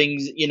other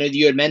things.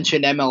 You had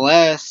mentioned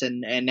MLS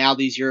and now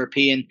these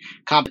European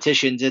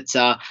competitions. It's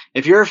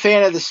if you're a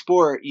fan of the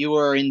sport, you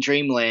are in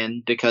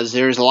dreamland, because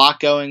there's a lot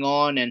going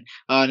on, and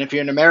if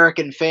you're an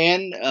American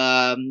fan,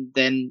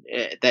 then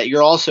that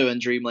you're also in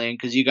dreamland,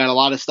 because you got a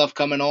lot of stuff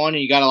coming on,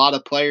 and you got a lot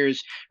of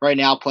players right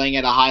now playing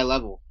at a high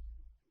level.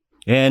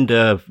 And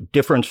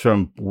difference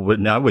from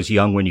when I was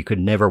young, when you could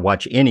never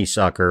watch any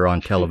soccer on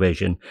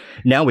television.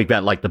 Now we've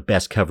got like the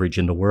best coverage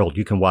in the world.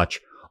 You can watch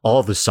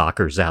all the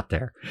soccers out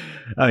there.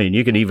 I mean,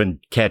 you can even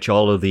catch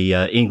all of the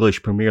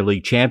English Premier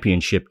League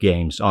Championship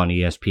games on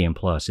ESPN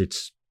Plus.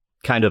 It's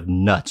kind of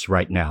nuts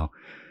right now.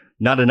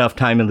 Not enough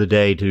time in the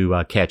day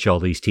to catch all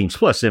these teams.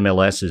 Plus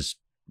MLS is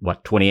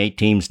 28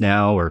 teams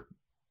now, or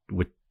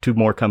with 2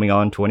 more coming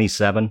on,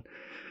 27.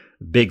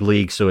 Big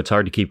league, so it's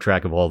hard to keep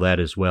track of all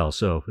that as well.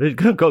 So it's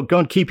going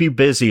to keep you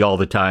busy all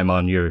the time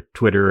on your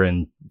Twitter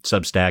and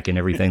Substack and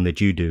everything that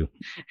you do.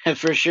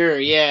 For sure,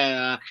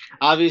 yeah.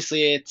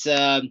 Obviously, it's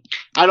I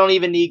don't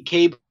even need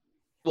cable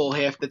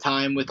half the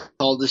time with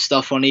all this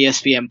stuff on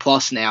ESPN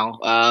Plus now.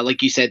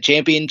 Like you said,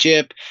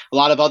 Championship, a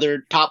lot of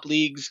other top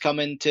leagues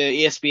coming to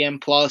ESPN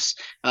Plus,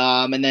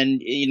 and then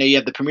you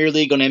have the Premier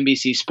League on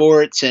NBC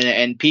Sports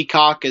and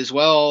Peacock as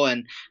well,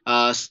 and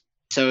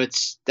so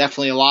it's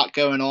definitely a lot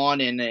going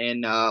on, and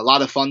a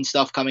lot of fun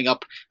stuff coming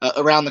up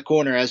around the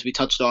corner, as we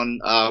touched on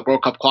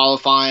World Cup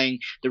qualifying,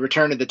 the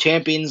return of the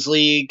Champions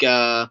League,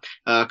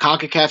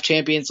 CONCACAF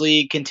Champions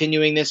League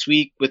continuing this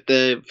week with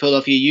the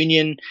Philadelphia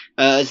Union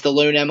as the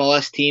lone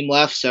MLS team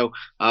left. So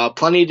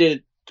plenty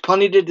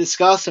to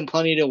discuss and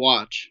plenty to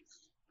watch.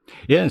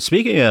 Yeah, and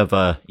speaking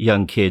of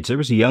young kids, there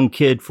was a young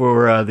kid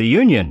for the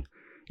Union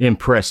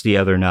impressed the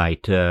other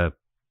night,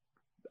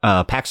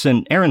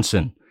 Paxton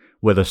Aronson,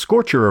 with a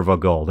scorcher of a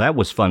goal. That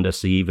was fun to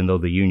see, even though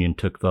the Union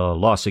took the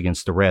loss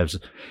against the Revs.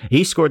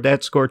 He scored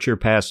that scorcher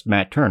past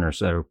Matt Turner.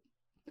 So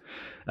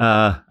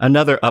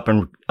Another up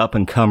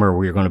and comer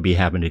we're going to be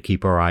having to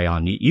keep our eye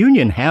on.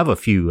 Union have a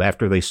few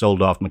after they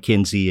sold off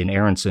McKenzie and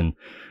Aronson.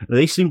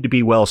 They seem to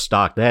be well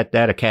stocked. That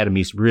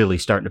academy's really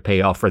starting to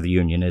pay off for the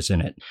Union,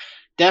 isn't it?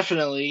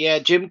 Definitely. Yeah.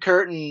 Jim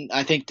Curtin,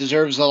 I think,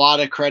 deserves a lot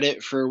of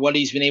credit for what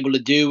he's been able to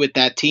do with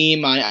that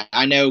team.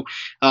 I know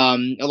a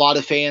lot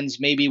of fans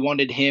maybe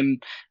wanted him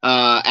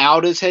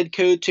out as head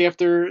coach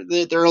after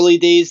the early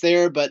days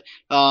there, but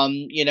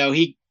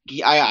I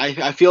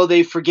feel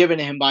they've forgiven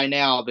him by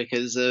now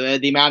because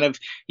the amount of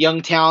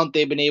young talent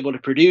they've been able to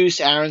produce.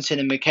 Aronson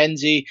and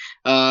McKenzie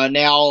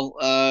now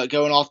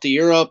going off to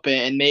Europe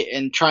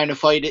and trying to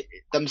fight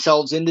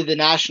themselves into the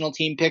national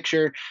team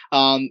picture.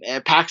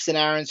 Paxton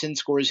Aronson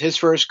scores his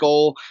first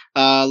goal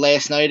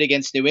last night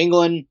against New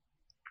England.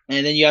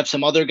 And then you have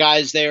some other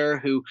guys there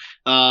who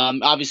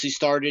obviously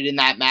started in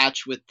that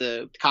match with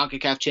the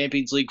CONCACAF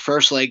Champions League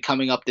first leg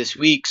coming up this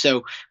week.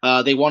 So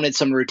they wanted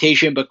some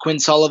rotation, but Quinn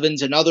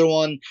Sullivan's another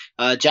one.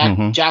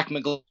 Jack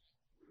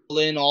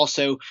McGlynn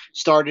also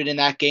started in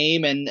that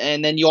game.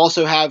 And then you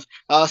also have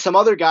some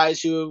other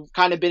guys who have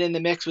kind of been in the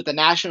mix with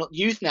the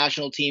youth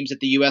national teams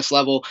at the U.S.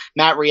 level.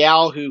 Matt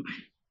Real, who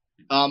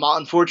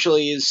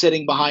unfortunately is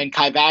sitting behind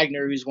Kai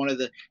Wagner, who's one of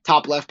the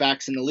top left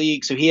backs in the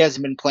league. So he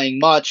hasn't been playing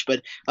much,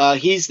 but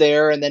he's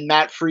there. And then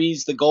Matt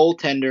Freese, the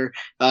goaltender,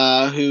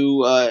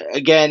 who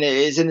again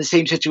is in the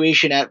same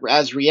situation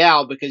as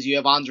Real because you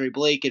have Andre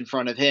Blake in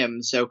front of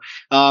him. So,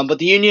 but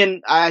the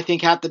Union, I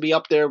think, have to be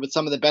up there with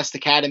some of the best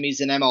academies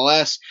in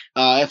MLS.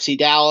 FC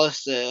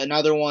Dallas,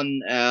 another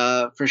one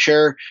for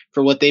sure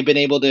for what they've been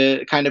able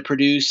to kind of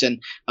produce.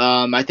 And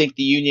I think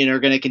the Union are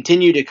going to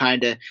continue to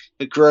kind of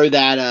grow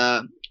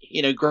that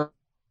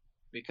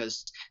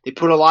because they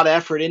put a lot of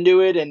effort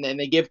into it and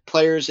they give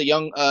players a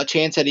young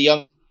chance at a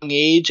young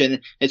age, and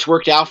it's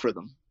worked out for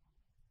them.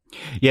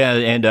 Yeah,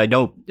 and I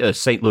know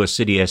St. Louis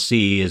City SC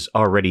is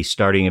already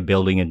starting a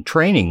building and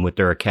training with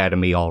their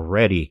academy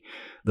already.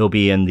 They'll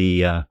be in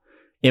the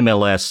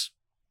MLS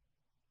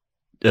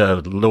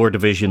lower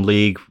division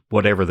league,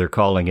 whatever they're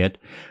calling it,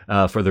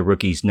 for the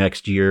rookies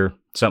next year.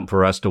 Something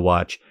for us to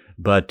watch.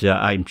 But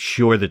I'm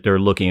sure that they're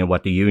looking at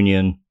what the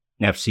Union,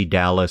 FC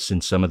Dallas,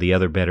 and some of the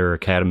other better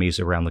academies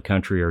around the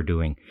country are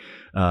doing.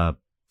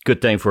 Good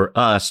thing for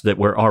us that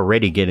we're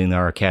already getting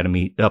our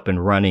academy up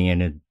and running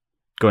and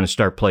going to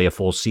start play a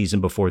full season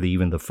before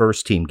even the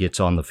first team gets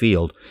on the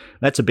field.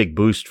 That's a big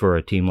boost for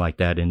a team like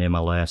that in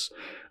MLS.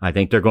 I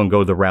think they're going to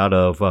go the route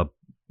of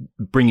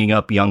bringing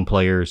up young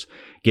players,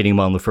 getting them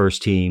on the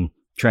first team,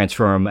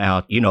 transfer them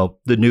out,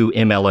 the new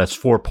MLS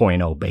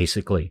 4.0,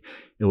 basically,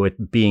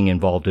 with being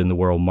involved in the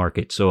world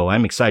market. So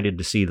I'm excited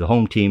to see the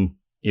home team,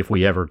 if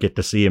we ever get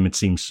to see him. It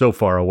seems so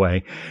far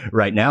away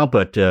right now,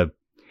 but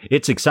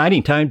it's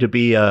exciting time to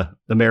be a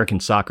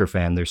American soccer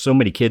fan. There's so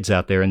many kids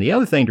out there. And the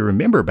other thing to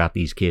remember about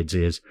these kids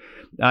is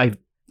I'm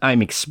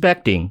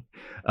expecting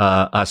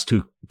us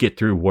to get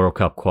through World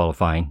Cup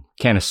qualifying.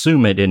 Can't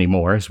assume it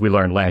anymore, as we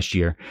learned last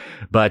year.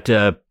 But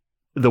the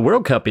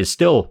World Cup is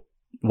still,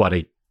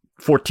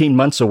 14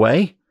 months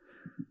away?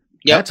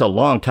 Yep. That's a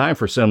long time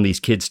for some of these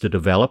kids to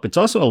develop. It's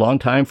also a long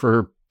time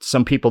for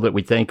some people that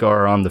we think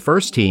are on the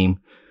first team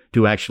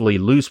to actually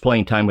lose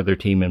playing time with their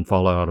team and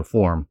fall out of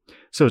form.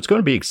 So it's going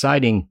to be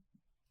exciting,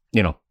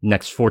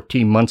 next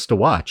 14 months to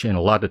watch and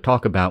a lot to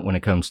talk about when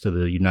it comes to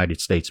the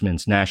United States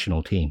men's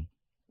national team.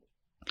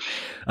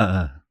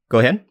 Go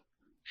ahead.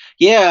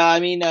 Yeah, I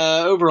mean,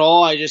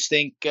 overall, I just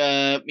think,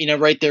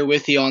 right there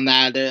with you on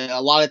that, a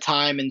lot of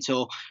time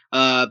until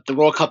the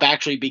World Cup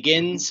actually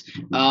begins.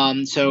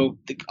 So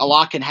a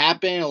lot can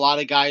happen. A lot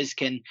of guys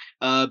can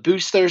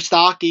boost their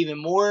stock even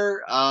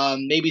more.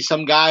 Maybe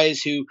some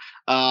guys who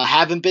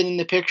haven't been in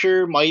the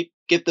picture might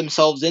get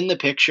themselves in the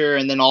picture.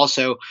 And then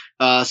also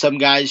some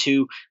guys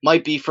who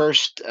might be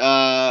first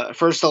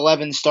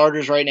 11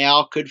 starters right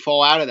now could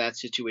fall out of that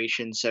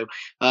situation. So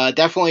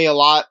definitely a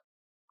lot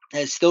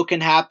still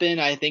can happen.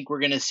 I think we're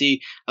going to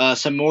see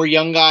some more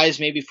young guys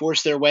maybe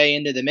force their way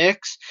into the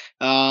mix.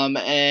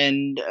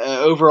 And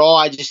overall,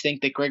 I just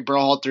think that Greg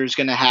Berhalter is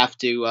going to have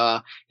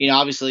to,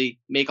 obviously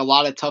make a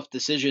lot of tough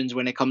decisions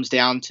when it comes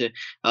down to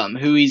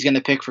who he's going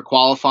to pick for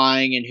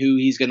qualifying and who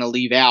he's going to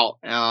leave out.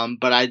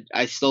 But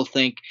I still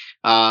think,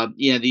 the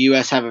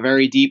U.S. have a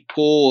very deep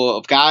pool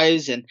of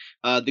guys, and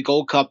the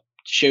Gold Cup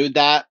showed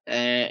that,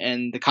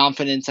 and the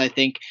confidence I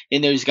think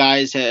in those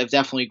guys have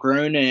definitely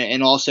grown,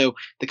 and also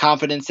the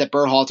confidence that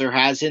Berhalter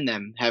has in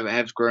them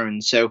have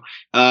grown. So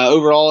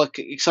overall,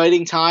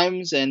 exciting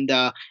times, and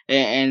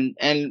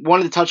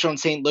wanted to touch on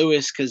St.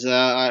 Louis because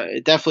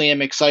definitely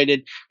am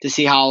excited to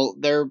see how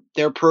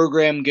their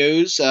program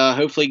goes.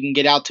 Hopefully, can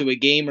get out to a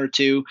game or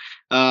two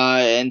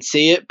and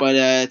see it, but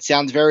it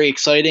sounds very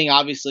exciting.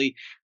 Obviously,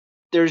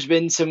 there's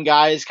been some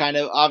guys kind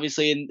of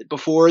obviously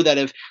before that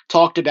have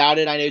talked about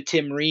it. I know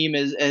Tim Ream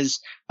has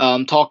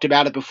talked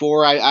about it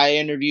before. I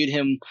interviewed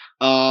him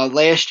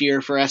last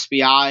year for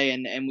SBI,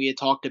 and we had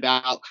talked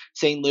about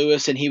St.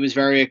 Louis, and he was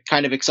very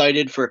kind of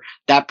excited for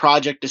that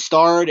project to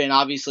start, and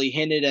obviously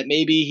hinted at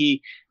maybe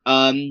he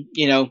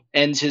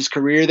ends his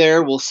career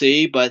there. We'll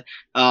see, but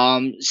so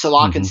a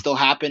lot can Mhm. still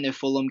happen if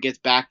Fulham gets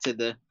back to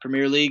the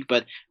Premier League.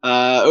 But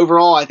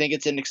overall, I think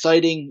it's an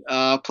exciting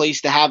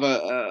place to have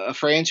a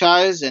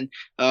franchise, and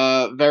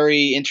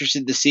very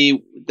interested to see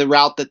the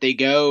route that they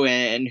go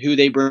and who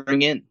they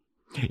bring in.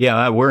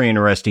 Yeah, we're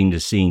interesting to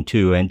see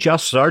too. And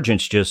Josh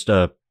Sargent's just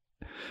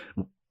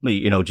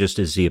just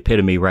as the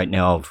epitome right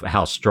now of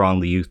how strong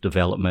the youth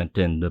development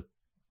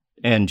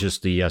and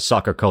just the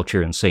soccer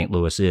culture in St.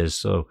 Louis is.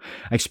 So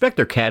I expect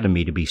their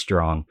academy to be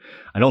strong.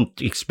 I don't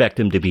expect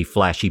them to be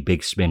flashy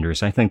big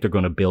spenders. I think they're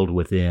going to build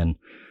within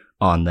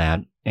on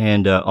that.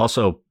 And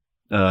also,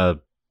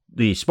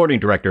 the sporting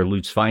director,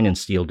 Lutz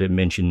Feinensteel, did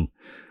mention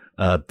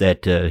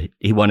that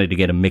he wanted to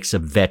get a mix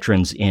of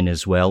veterans in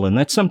as well. And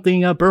that's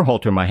something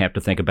Berhalter might have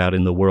to think about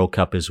in the World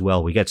Cup as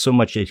well. We got so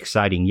much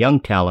exciting young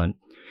talent,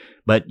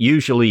 but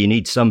usually you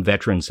need some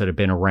veterans that have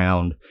been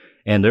around,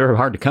 and they're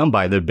hard to come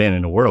by that have been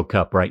in a World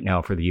Cup right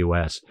now for the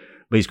U.S.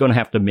 But he's going to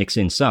have to mix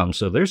in some.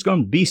 So there's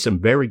going to be some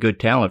very good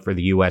talent for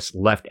the U.S.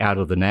 left out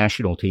of the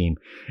national team.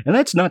 And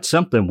that's not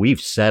something we've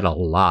said a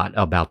lot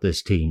about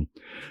this team,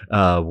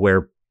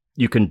 where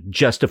you can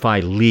justify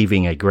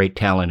leaving a great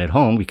talent at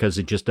home because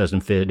it just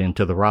doesn't fit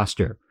into the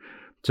roster.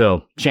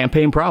 So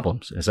champagne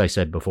problems, as I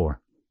said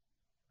before.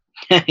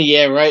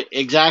 Yeah, right.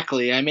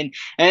 Exactly. I mean,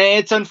 and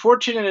it's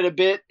unfortunate a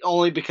bit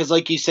only because,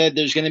 like you said,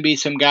 there's going to be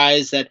some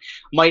guys that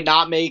might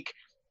not make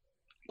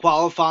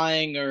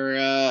qualifying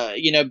or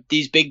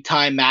these big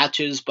time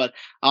matches, but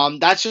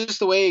that's just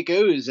the way it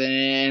goes.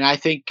 And I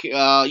think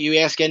you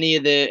ask any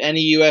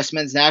U.S.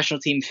 men's national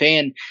team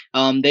fan,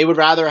 they would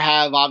rather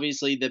have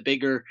obviously the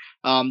bigger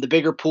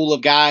pool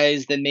of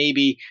guys than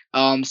maybe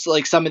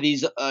like some of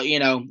these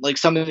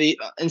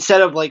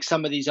instead of like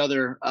some of these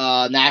other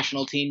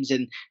national teams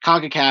in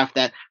CONCACAF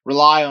that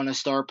rely on a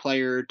star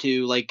player or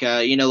two, like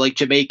like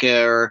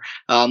Jamaica or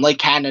like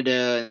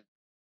Canada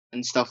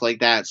and stuff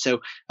like that.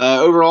 So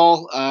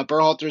overall,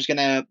 Berhalter's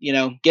gonna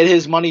get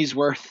his money's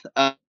worth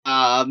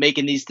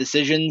making these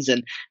decisions,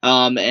 but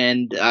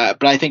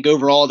I think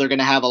overall they're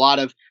gonna have a lot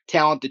of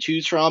talent to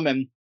choose from,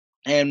 and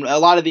a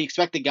lot of the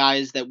expected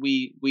guys that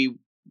we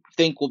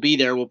think will be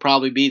there will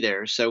probably be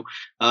there. So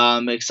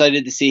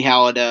excited to see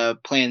how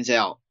it plans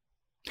out.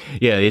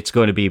 Yeah, it's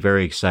going to be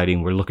very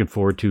exciting. We're looking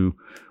forward to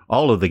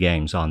all of the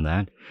games on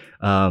that.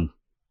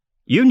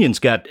 Union's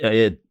got.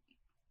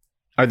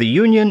 Are the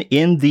Union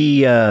in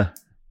the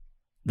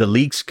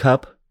Leagues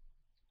Cup?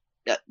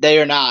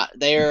 They are not.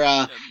 They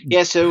are.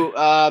 So.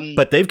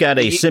 But they've got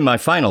a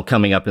semifinal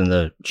coming up in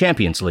the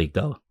Champions League,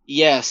 though.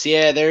 Yes,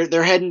 yeah,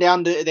 they're heading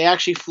down to. They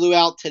actually flew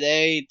out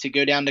today to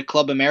go down to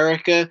Club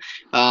America.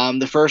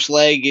 The first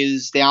leg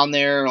is down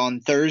there on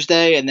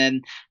Thursday, and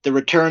then the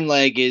return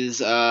leg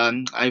is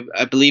I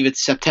believe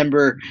it's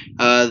September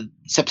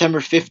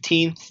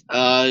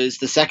 15th is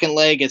the second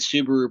leg at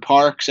Subaru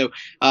Park. So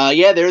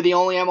they're the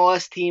only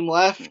MLS team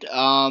left.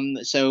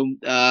 So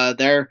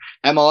they're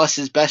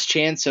MLS's best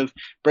chance of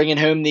bringing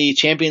home the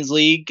Champions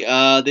League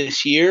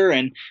this year,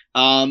 and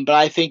but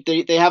I think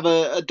they have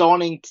a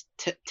daunting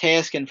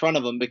task in front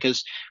of them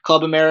because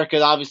Club America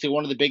is obviously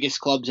one of the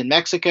biggest clubs in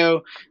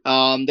Mexico.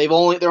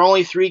 They're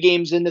only 3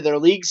 games into their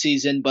league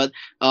season, but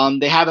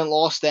they haven't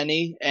lost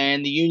any,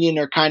 and the Union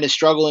are kind of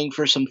struggling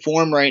for some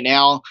form right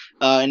now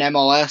in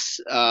MLS.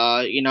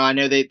 I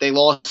know they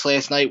lost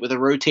last night with a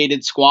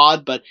rotated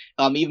squad, but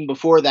even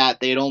before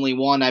that, they had only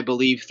won, I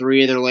believe,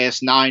 3 of their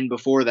last 9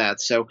 before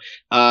that. So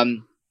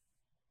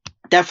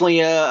definitely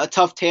a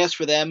tough task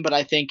for them, but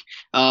I think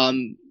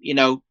they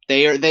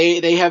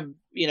have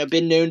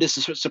been known to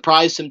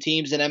surprise some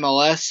teams in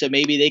MLS, so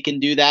maybe they can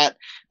do that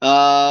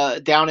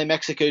down in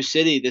Mexico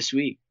City this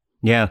week.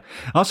 Yeah.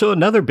 Also,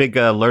 another big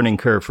learning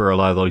curve for a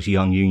lot of those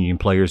young Union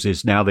players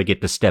is now they get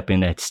to step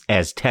in as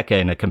Azteca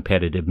in a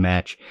competitive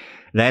match.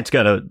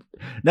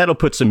 That'll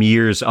put some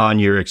years on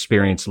your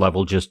experience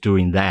level just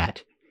doing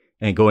that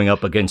and going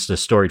up against a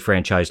storied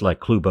franchise like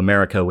Club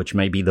America, which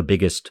may be the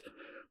biggest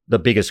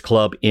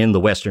club in the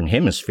Western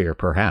Hemisphere,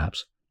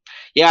 perhaps.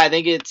 Yeah, I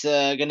think it's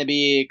going to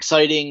be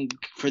exciting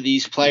for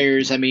these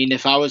players. I mean,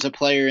 if I was a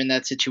player in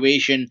that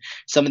situation,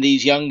 some of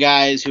these young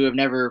guys who have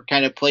never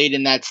kind of played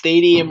in that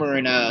stadium or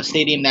in a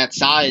stadium that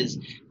size,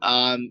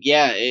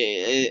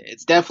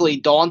 it's definitely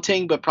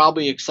daunting, but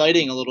probably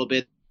exciting a little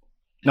bit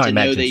to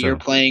know that you're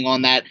playing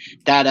on that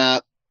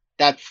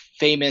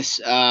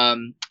famous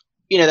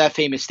that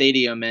famous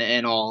stadium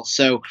and all.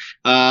 So,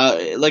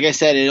 like I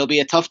said, it'll be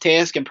a tough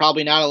task, and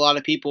probably not a lot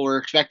of people were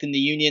expecting the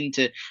Union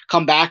to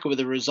come back with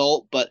a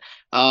result. But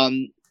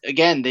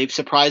again, they've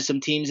surprised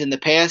some teams in the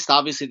past.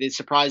 Obviously, they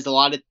surprised a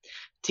lot of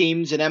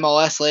teams in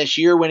MLS last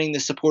year, winning the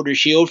Supporters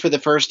Shield for the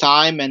first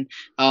time, and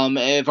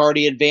have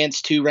already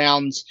advanced 2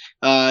 rounds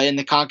in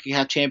the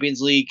CONCACAF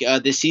Champions League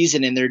this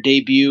season in their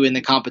debut in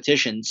the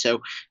competition.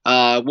 So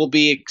we'll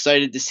be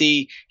excited to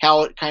see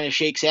how it kind of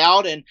shakes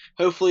out, and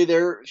hopefully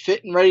they're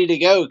fit and ready to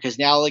go, because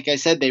now, like I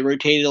said, they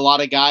rotated a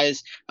lot of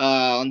guys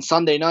on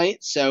Sunday night.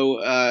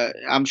 So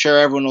I'm sure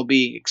everyone will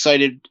be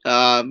excited,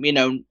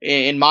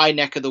 in my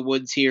neck of the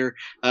woods here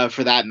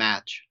for that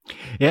match.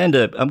 And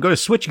I'm going to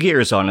switch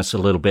gears on us a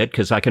little bit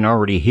because I can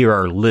already hear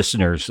our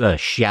listeners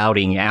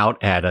shouting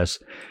out at us.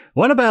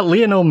 What about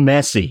Lionel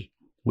Messi?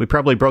 We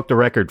probably broke the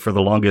record for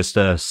the longest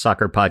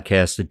soccer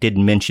podcast that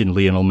didn't mention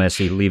Lionel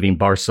Messi leaving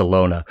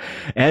Barcelona.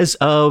 As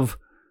of,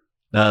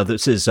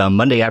 this is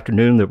Monday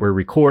afternoon that we're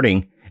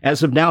recording,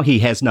 as of now, he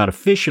has not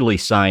officially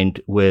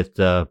signed with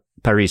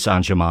Paris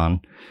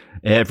Saint-Germain.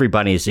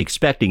 Everybody is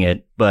expecting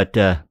it, but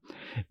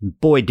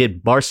boy,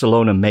 did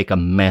Barcelona make a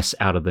mess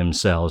out of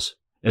themselves,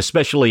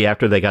 especially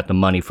after they got the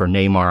money for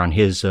Neymar on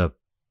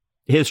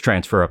his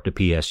transfer up to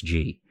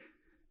PSG.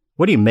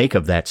 What do you make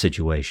of that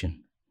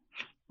situation?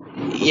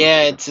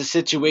 Yeah, it's a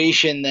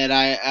situation that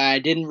I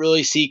didn't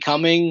really see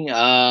coming.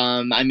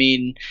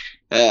 Obviously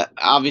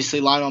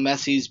Lionel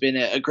Messi's been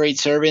a great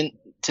servant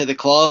to the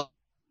club,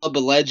 a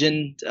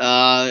legend,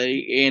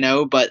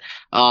 but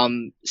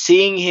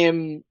seeing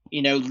him,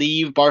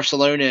 leave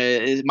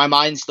Barcelona, my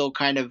mind's still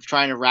kind of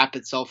trying to wrap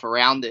itself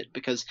around it,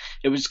 because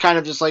it was kind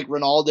of just like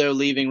Ronaldo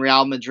leaving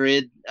Real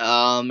Madrid,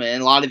 and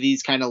a lot of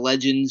these kind of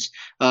legends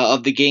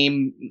of the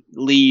game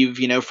leave,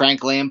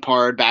 Frank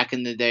Lampard back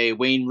in the day,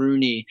 Wayne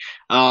Rooney,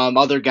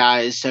 other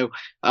guys. So,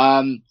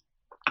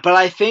 but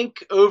I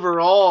think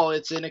overall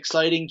it's an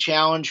exciting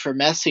challenge for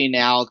Messi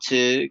now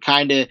to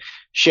kind of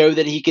show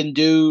that he can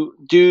do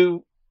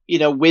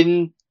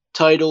win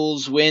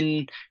titles,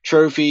 win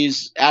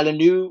trophies at a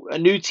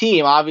new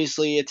team.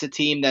 Obviously, it's a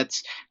team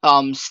that's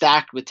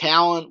stacked with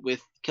talent,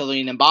 with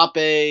Kylian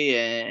Mbappe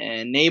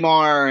and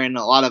Neymar and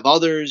a lot of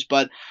others.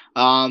 But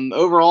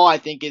overall, I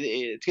think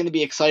it's going to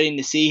be exciting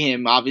to see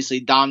him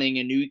obviously donning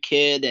a new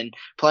kit and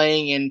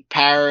playing in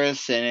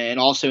Paris and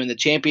also in the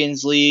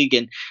Champions League.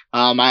 And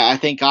I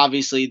think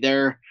obviously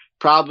they're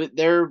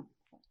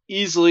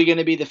easily going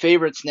to be the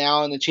favorites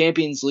now in the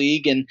Champions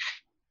League and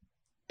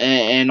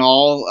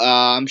all.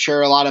 I'm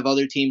sure a lot of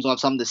other teams will have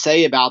something to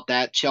say about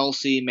that.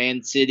 Chelsea,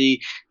 Man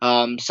City,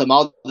 some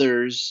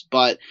others.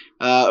 But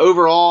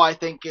overall, I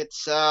think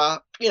it's an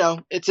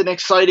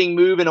exciting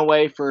move in a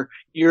way for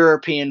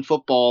European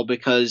football,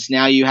 because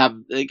now you have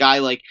a guy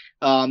like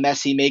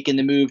Messi making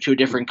the move to a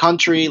different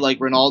country, like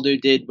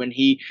Ronaldo did when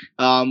he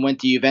went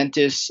to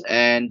Juventus.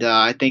 And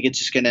I think it's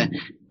just going to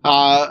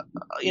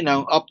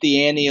up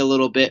the ante a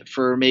little bit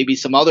for maybe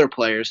some other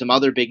players, some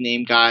other big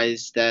name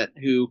guys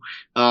who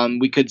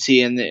we could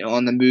see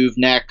on the move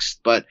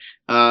next. But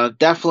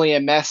definitely a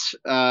mess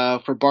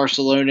for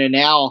Barcelona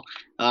now.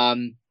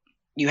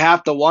 You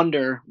have to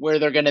wonder where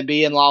they're going to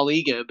be in La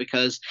Liga,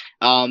 because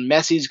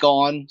Messi's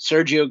gone,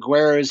 Sergio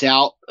Aguero's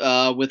out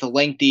with a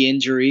lengthy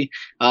injury,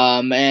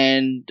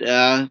 and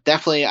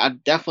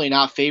definitely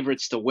not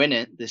favorites to win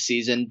it this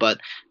season. But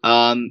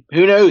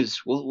who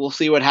knows? We'll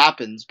see what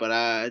happens.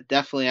 But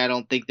definitely, I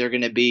don't think they're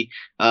going to be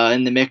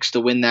in the mix to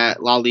win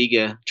that La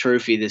Liga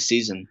trophy this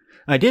season.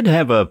 I did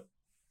have a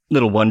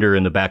little wonder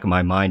in the back of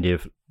my mind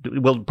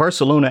will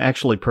Barcelona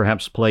actually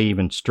perhaps play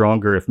even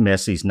stronger if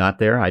Messi's not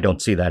there? I don't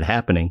see that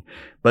happening.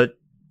 But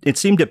it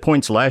seemed at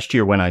points last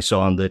year when I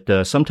saw him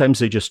that sometimes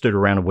they just stood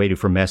around and waited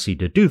for Messi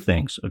to do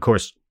things. Of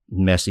course,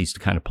 Messi's the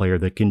kind of player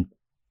that can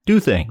do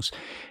things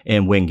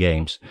and win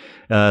games.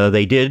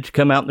 They did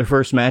come out in their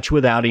first match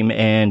without him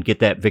and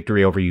get that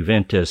victory over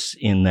Juventus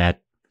in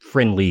that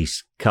friendly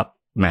cup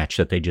match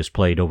that they just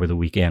played over the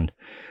weekend.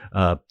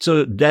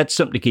 So that's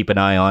something to keep an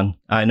eye on.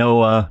 I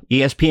know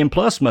ESPN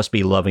Plus must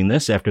be loving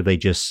this after they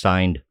just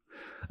signed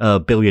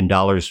 $1 billion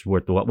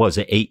worth of, what was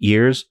it, 8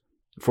 years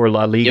for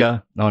La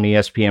Liga on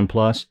ESPN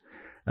Plus.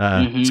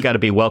 It's got to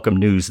be welcome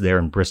news there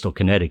in Bristol,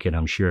 Connecticut,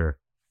 I'm sure.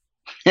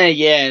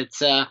 Yeah,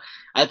 it's.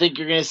 I think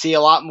you're going to see a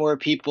lot more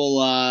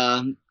people,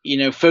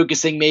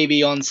 focusing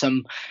maybe on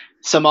some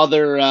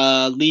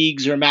other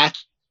leagues or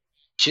matches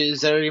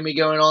that are going to be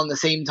going on the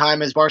same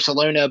time as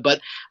Barcelona.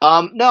 But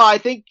no, I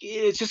think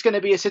it's just going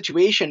to be a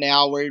situation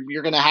now where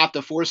you're going to have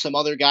to force some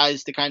other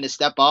guys to kind of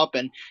step up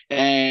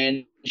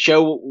and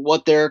show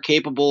what they're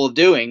capable of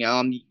doing.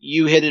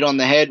 You hit it on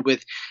the head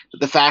with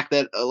the fact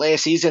that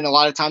last season, a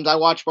lot of times I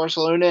watched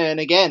Barcelona, and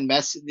again,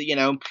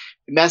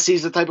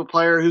 Messi's the type of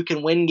player who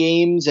can win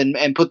games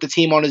and put the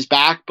team on his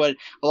back, but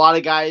a lot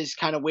of guys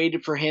kind of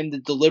waited for him to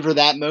deliver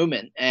that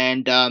moment.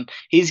 And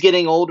he's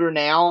getting older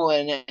now,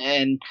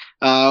 and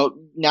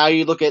now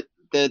you look at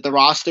the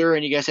roster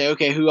and you gotta say,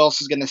 okay, who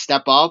else is going to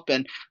step up?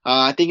 And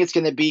I think it's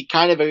going to be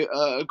kind of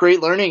a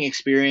great learning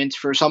experience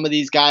for some of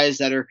these guys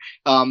that are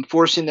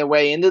forcing their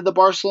way into the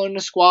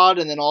Barcelona squad,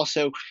 and then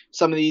also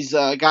some of these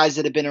guys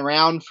that have been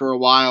around for a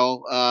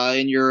while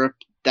in Europe,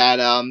 that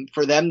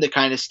for them to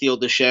kind of steal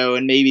the show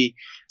and maybe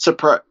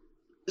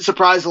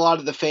surprise a lot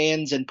of the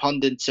fans and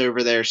pundits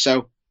over there.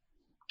 So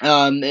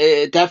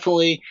it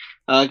definitely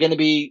going to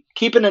be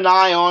keeping an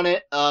eye on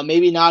it.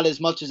 Maybe not as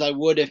much as I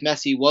would if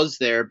Messi was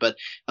there, but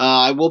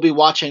I will be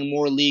watching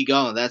more Ligue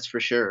 1, that's for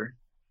sure.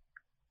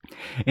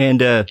 And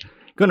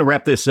going to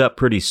wrap this up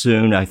pretty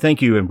soon. I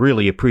thank you and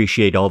really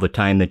appreciate all the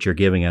time that you're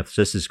giving us.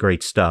 This is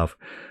great stuff.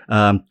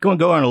 Going to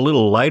go on a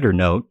little lighter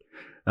note.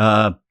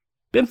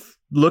 Been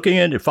looking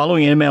at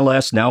following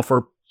MLS now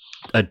for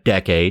a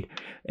decade,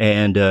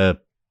 and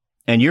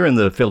you're in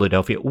the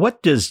Philadelphia.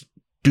 What does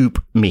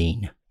dupe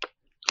mean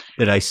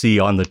that I see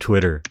on the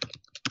Twitter?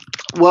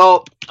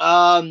 Well,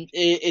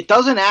 it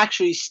doesn't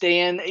actually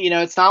stand.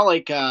 It's not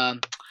like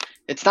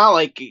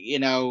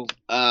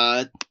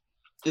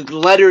the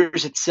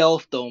letters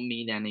itself don't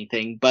mean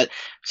anything. But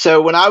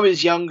so when I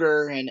was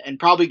younger and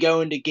probably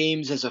going to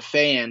games as a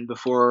fan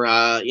before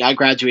I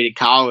graduated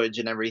college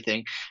and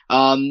everything,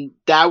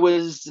 that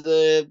was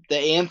the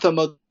anthem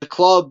of the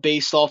club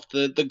based off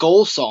the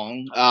goal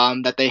song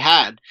that they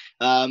had.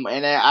 And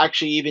I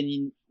actually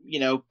even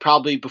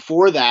probably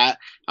before that,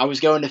 I was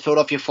going to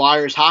Philadelphia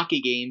Flyers hockey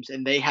games,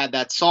 and they had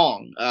that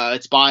song.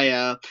 It's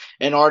by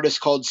an artist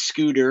called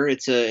Scooter.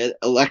 It's a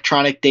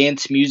electronic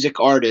dance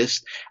music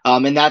artist,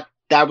 and that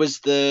was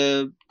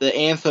the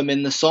anthem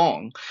in the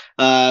song.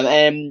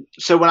 And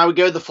so when I would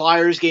go to the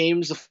Flyers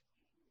games, the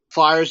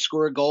Flyers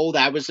score a goal,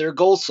 that was their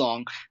goal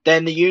song.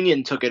 Then the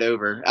Union took it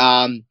over.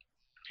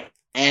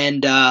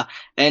 And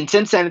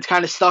since then, it's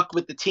kind of stuck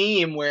with the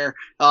team where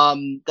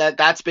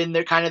that's been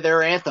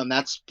their anthem.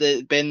 That's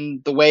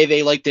been the way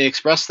they like to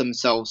express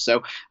themselves.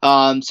 So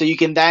you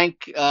can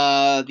thank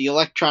the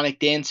electronic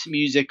dance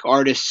music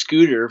artist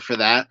Scooter for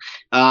that.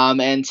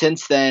 And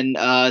since then,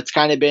 it's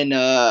kind of been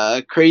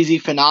a crazy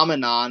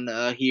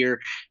phenomenon here.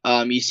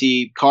 You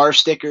see car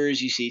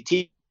stickers, you see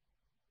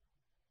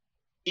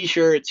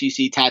T-shirts, you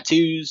see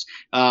tattoos.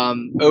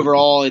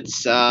 Overall,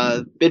 it's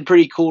been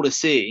pretty cool to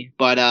see.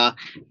 But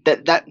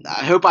that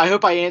I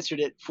hope I answered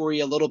it for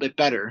you a little bit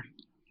better.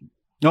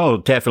 Oh,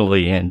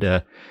 definitely.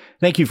 And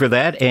thank you for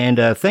that.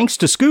 And thanks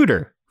to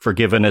Scooter for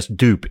giving us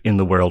dupe in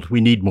the world.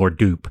 We need more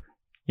dupe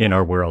in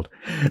our world.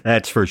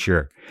 That's for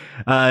sure.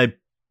 Going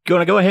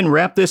to go ahead and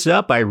wrap this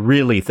up. I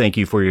really thank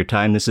you for your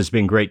time. This has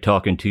been great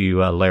talking to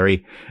you,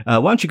 Larry. Why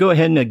don't you go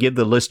ahead and give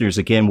the listeners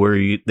again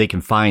where they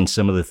can find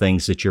some of the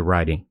things that you're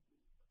writing?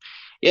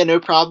 Yeah,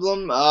 no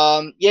problem.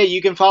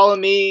 You can follow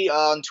me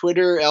on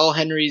Twitter,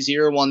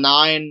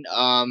 lhenry019.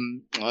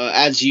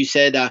 As you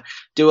said,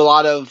 do a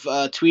lot of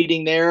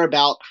tweeting there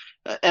about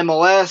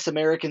MLS,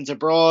 Americans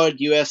Abroad,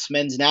 U.S.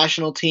 men's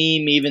national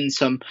team, even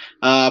some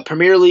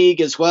Premier League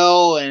as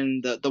well,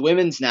 and the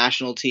women's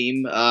national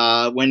team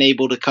when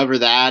able to cover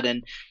that.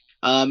 And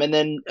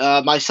then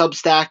my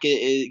Substack,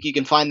 you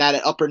can find that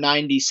at Upper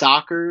 90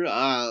 Soccer.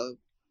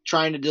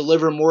 Trying to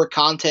deliver more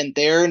content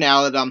there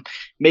now that I'm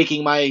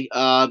making my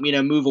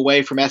move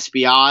away from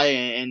SBI,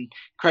 and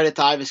credit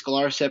to Ives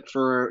Galarcep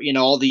for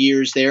all the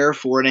years there,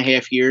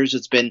 4.5 years.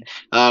 It's been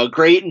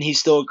great, and he's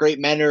still a great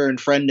mentor and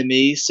friend to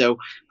me. So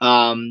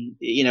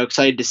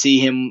excited to see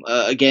him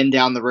again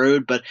down the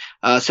road. But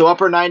so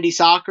Upper 90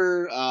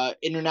 Soccer,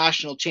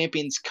 International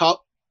Champions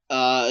Cup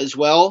as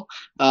well,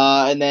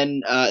 and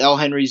then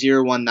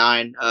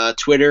lhenry019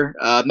 Twitter.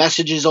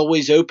 Message is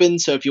always open,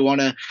 so if you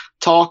want to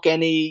talk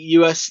any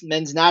U.S.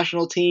 men's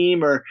national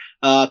team or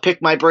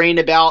pick my brain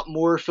about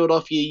more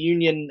Philadelphia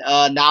Union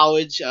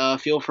knowledge,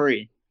 feel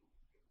free.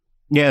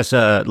 Yes,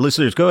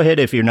 listeners, go ahead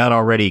if you're not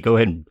already. Go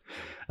ahead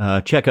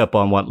and check up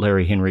on what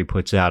Larry Henry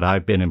puts out.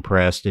 I've been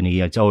impressed, and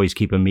he's always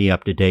keeping me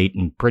up to date,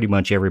 and pretty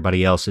much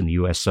everybody else in the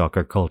U.S.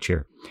 soccer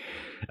culture.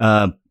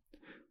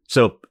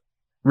 So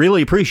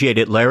really appreciate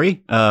it,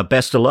 Larry.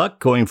 Best of luck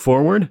going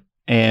forward,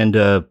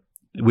 and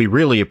we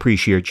really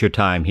appreciate your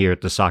time here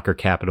at the Soccer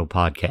Capital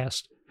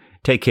Podcast.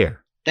 Take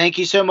care. Thank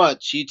you so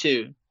much. You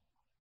too.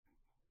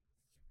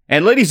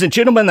 And ladies and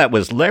gentlemen, that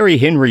was Larry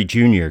Henry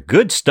Jr.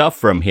 Good stuff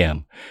from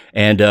him.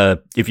 And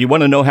if you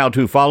want to know how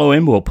to follow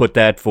him, we'll put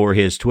that for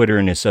his Twitter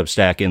and his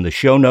Substack in the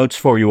show notes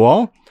for you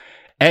all.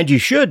 And you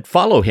should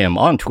follow him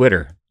on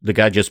Twitter. The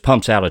guy just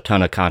pumps out a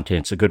ton of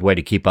content. It's a good way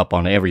to keep up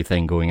on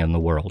everything going in the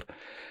world.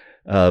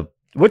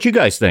 What you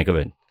guys think of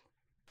it?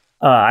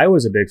 I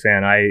was a big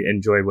fan. I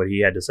enjoyed what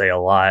he had to say a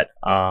lot.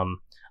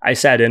 I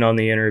sat in on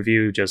the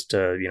interview just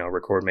to,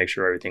 record, make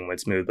sure everything went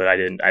smooth, but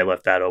I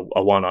left that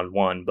a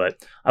one-on-one.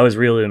 But I was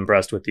really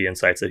impressed with the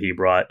insights that he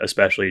brought,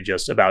 especially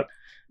just about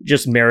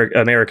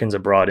Americans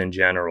abroad in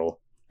general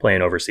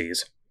playing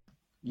overseas.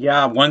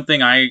 Yeah, one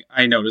thing I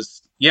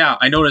noticed. Yeah,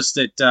 I noticed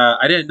that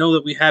I didn't know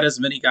that we had as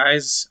many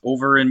guys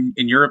over in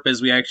Europe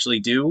as we actually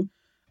do.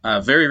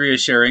 Very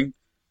reassuring.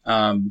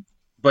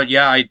 But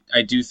yeah,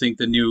 I do think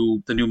the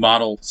new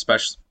model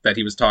that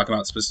he was talking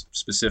about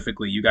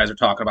specifically, you guys are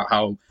talking about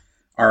how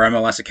our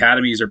MLS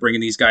academies are bringing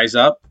these guys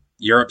up.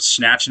 Europe's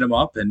snatching them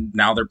up, and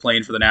now they're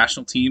playing for the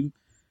national team.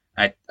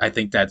 I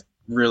think that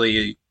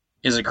really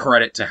is a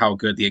credit to how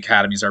good the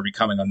academies are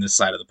becoming on this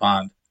side of the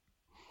pond.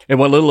 And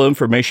what little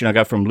information I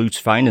got from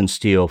Lutz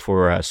Pfannenstiel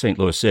for St.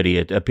 Louis City,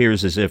 it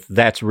appears as if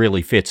that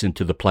really fits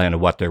into the plan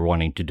of what they're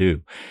wanting to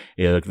do.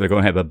 They're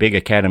going to have a big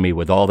academy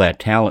with all that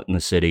talent in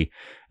the city.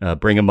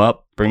 Bring them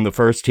up, bring the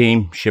first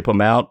team, ship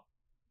them out,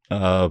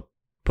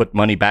 put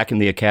money back in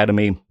the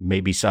academy,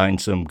 maybe sign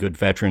some good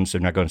veterans.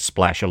 They're not going to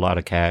splash a lot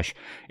of cash.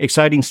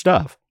 Exciting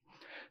stuff.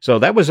 So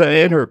that was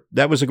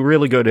a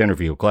really good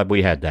interview. Glad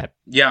we had that.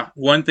 Yeah,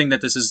 one thing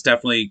that this is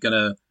definitely going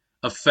to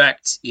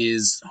affect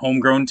is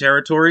homegrown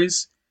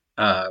territories,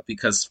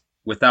 because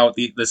without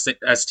the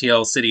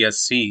STL City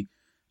SC,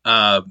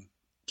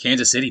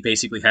 Kansas City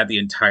basically had the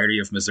entirety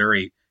of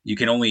Missouri you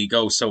can only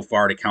go so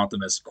far to count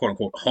them as quote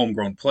unquote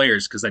homegrown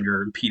players, because then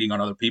you're impeding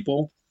on other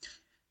people.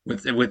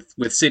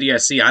 With City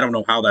SC, I don't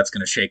know how that's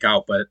going to shake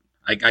out, but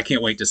I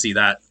can't wait to see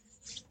that.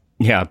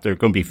 Yeah, there are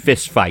going to be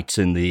fist fights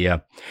in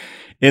the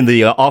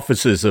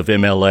offices of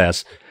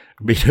MLS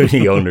between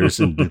the owners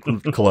and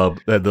the club,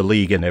 the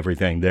league, and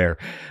everything there.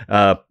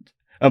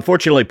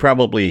 Unfortunately,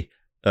 probably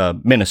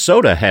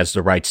Minnesota has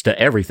the rights to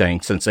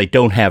everything since they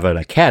don't have an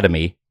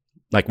academy,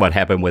 like what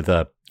happened with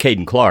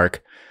Caden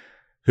Clark,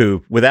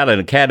 who, without an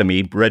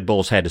academy, Red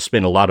Bulls had to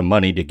spend a lot of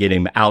money to get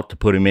him out to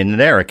put him in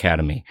their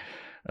academy.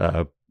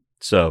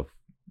 So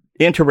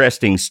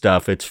interesting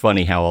stuff. It's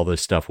funny how all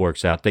this stuff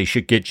works out. They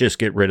should just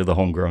get rid of the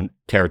homegrown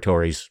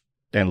territories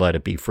and let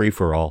it be free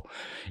for all,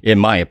 in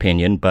my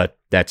opinion. But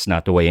that's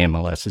not the way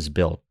MLS is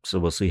built. So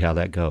we'll see how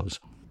that goes.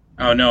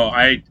 Oh, no,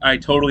 I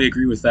totally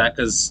agree with that,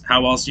 because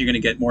how else are you going to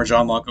get more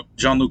Gianluca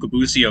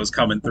Bussios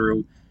coming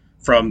through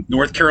from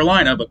North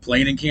Carolina, but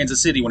playing in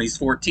Kansas City when he's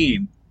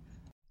 14?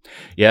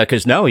 Yeah,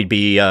 because now he'd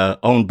be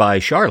owned by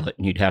Charlotte,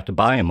 and you'd have to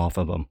buy him off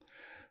of them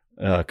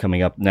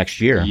coming up next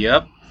year.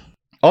 Yep.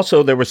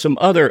 Also, there were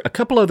a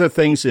couple other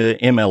things in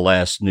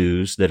MLS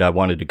news that I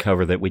wanted to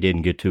cover that we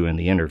didn't get to in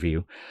the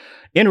interview.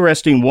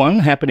 Interesting one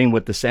happening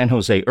with the San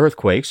Jose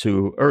Earthquakes,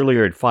 who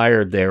earlier had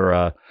fired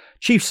their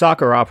chief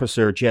soccer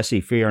officer,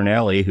 Jesse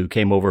Fiornelli, who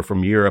came over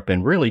from Europe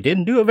and really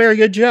didn't do a very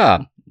good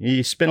job.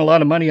 He spent a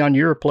lot of money on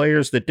Europe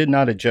players that did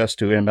not adjust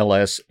to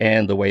MLS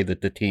and the way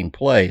that the team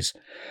plays.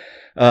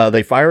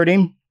 They fired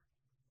him.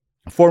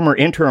 Former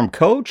interim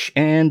coach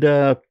and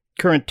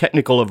current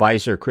technical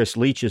advisor Chris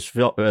Leach is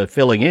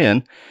filling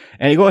in,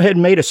 and he go ahead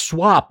and made a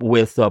swap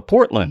with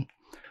Portland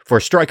for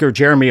striker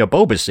Jeremy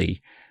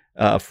Ebobisse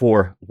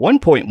for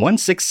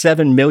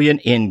 $1.167 million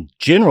in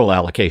general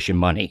allocation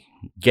money.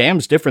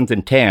 GAM's different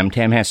than TAM.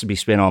 TAM has to be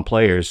spent on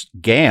players.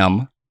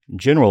 GAM,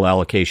 general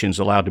allocations,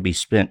 allowed to be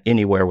spent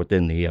anywhere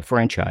within the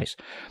franchise.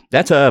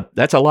 That's a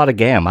lot of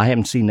GAM. I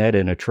haven't seen that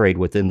in a trade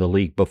within the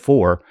league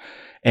before.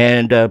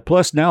 And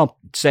plus now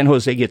San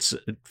Jose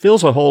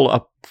fills a hole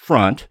up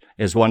front,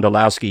 as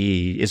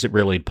Wondolowski isn't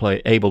really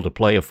able to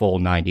play a full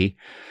 90.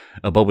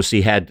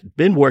 Ebobisse had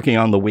been working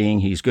on the wing.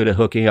 He's good at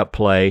hooking up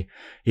play.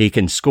 He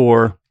can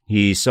score.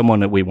 He's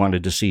someone that we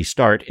wanted to see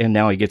start, and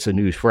now he gets a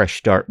new fresh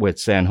start with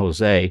San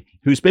Jose,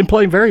 who's been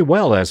playing very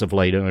well as of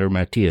late under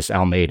Matias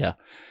Almeida.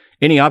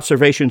 Any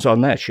observations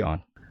on that,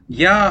 Sean?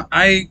 Yeah,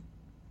 I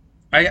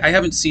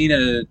haven't seen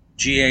a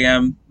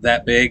GAM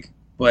that big,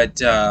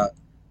 but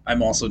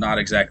I'm also not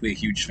exactly a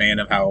huge fan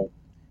of how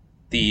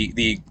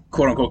the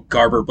quote-unquote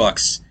Garber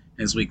Bucks,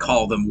 as we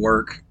call them,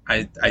 work.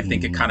 I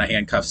think it kind of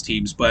handcuffs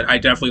teams, but I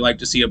definitely like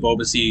to see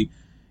Ebobisse,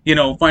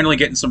 finally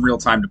getting some real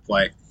time to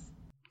play.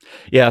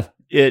 Yeah,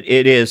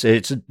 it is.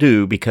 It's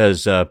due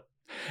because,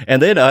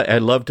 and then I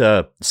loved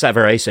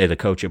Savarese, the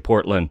coach at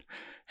Portland,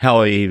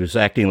 how he was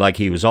acting like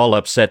he was all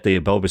upset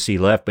that Ebobisse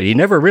left, but he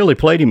never really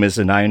played him as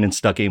a 9 and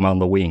stuck him on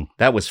the wing.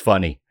 That was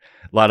funny.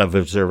 A lot of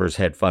observers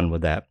had fun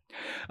with that.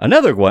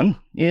 Another one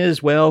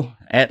is,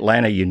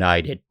 Atlanta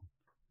United.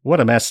 What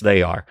a mess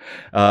they are.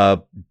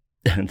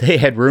 They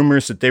had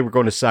rumors that they were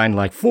going to sign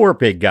like 4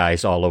 big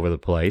guys all over the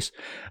place.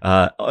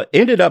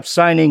 Ended up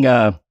signing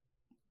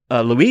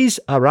Luis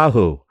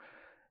Araujo.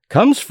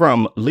 Comes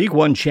from League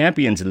One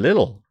champions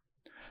Lille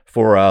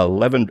for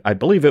 11. I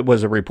believe it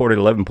was a reported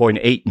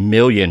 11.8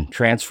 million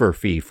transfer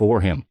fee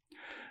for him.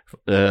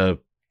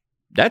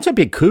 That's a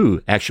big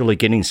coup, actually,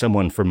 getting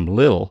someone from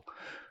Lille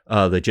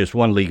that just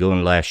won Ligue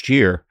 1 last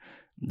year.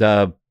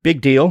 The big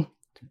deal.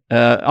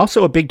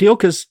 Also a big deal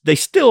because they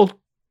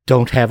still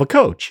don't have a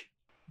coach.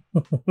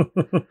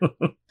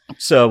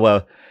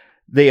 So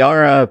they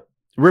are.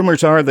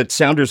 Rumors are that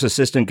Sounders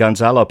assistant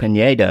Gonzalo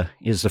Pineda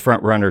is the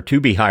front runner to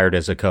be hired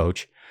as a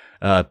coach.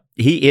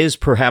 He is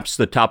perhaps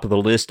the top of the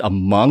list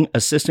among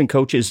assistant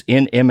coaches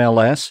in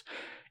MLS.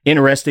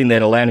 Interesting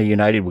that Atlanta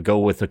United would go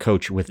with a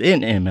coach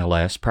within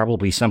MLS,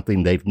 probably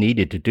something they've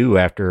needed to do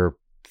after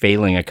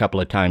failing a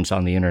couple of times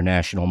on the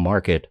international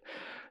market.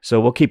 So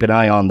we'll keep an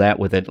eye on that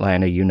with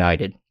Atlanta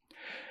United.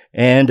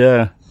 And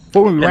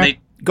before we wrap,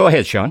 go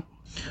ahead, Sean.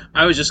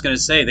 I was just going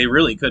to say they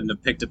really couldn't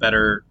have picked a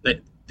better.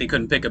 They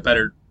couldn't pick a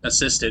better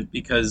assistant,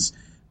 because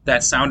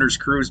that Sounders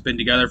crew has been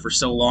together for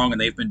so long,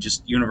 and they've been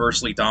just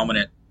universally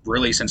dominant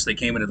really since they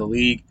came into the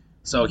league.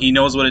 So he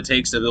knows what it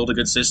takes to build a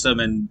good system,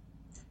 and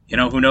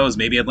who knows,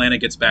 maybe Atlanta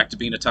gets back to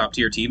being a top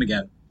tier team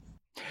again.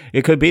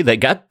 It could be. They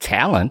got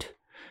talent.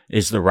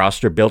 Is the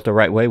roster built the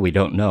right way? We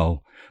don't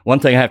know. One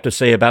thing I have to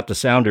say about the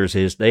Sounders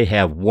is they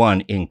have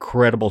one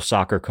incredible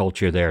soccer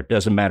culture there. It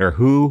doesn't matter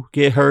who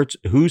gets hurt,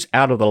 who's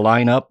out of the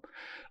lineup,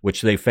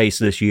 which they face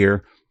this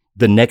year,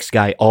 the next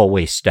guy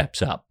always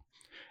steps up.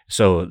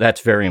 So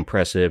that's very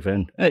impressive.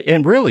 And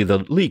really, the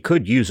league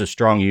could use a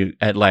strong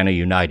Atlanta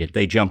United.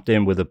 They jumped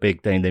in with a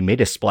big thing. They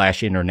made a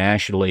splash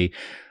internationally,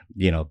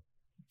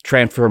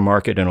 transfer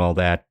market and all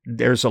that.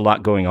 There's a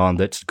lot going on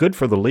that's good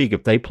for the league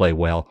if they play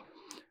well.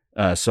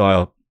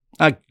 So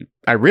I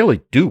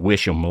really do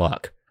wish them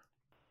luck.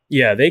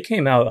 Yeah, they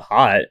came out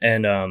hot,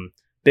 and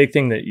big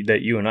thing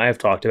that you and I have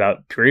talked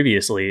about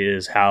previously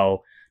is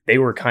how they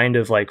were kind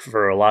of like,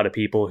 for a lot of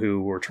people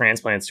who were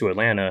transplants to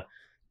Atlanta,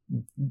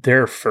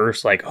 their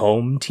first like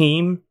home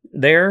team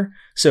there.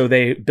 So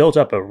they built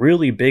up a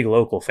really big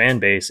local fan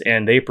base,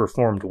 and they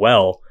performed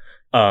well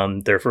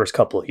their first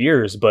couple of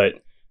years,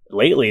 but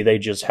lately they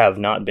just have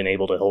not been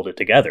able to hold it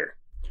together.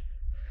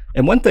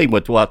 And one thing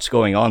with what's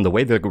going on, the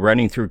way they're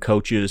running through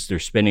coaches, they're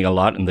spending a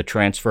lot in the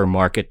transfer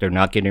market. They're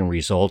not getting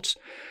results.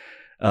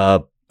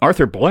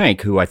 Arthur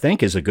Blank, who I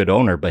think is a good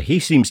owner, but he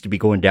seems to be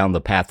going down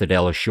the path that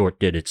Ellis Short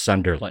did at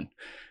Sunderland.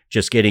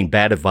 Just getting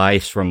bad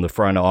advice from the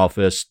front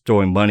office,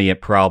 throwing money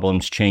at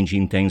problems,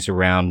 changing things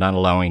around, not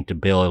allowing to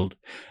build.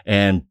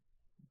 And,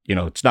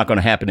 it's not going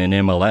to happen in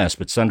MLS,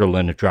 but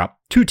Sunderland have dropped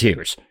 2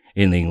 tiers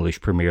in the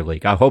English Premier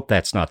League. I hope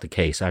that's not the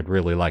case. I'd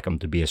really like them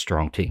to be a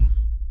strong team.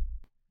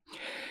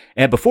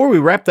 And before we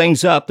wrap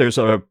things up, there's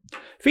a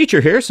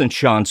feature here since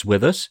Sean's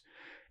with us.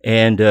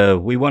 And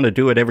we want to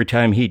do it every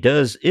time he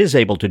is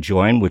able to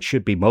join, which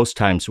should be most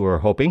times we're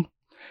hoping.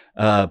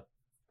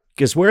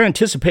 Because we're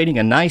anticipating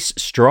a nice,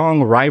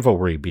 strong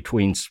rivalry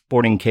between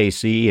Sporting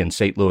KC and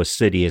St. Louis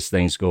City as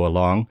things go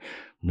along.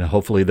 Now,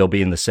 hopefully they'll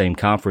be in the same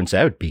conference.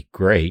 That would be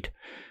great.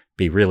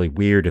 Be really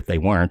weird if they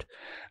weren't.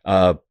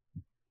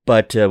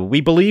 But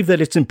we believe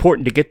that it's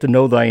important to get to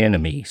know thy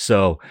enemy.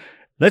 So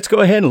let's go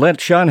ahead and let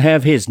Sean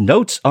have his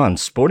notes on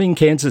Sporting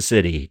Kansas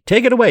City.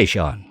 Take it away,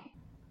 Sean.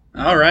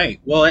 All right.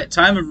 Well, at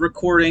time of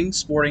recording,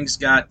 Sporting's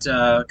got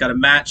a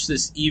match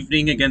this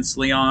evening against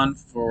Lyon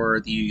for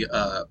the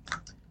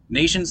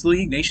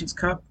Nations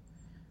Cup.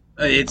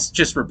 It's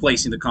just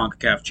replacing the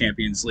CONCACAF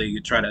Champions League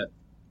to try to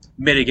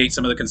mitigate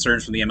some of the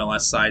concerns from the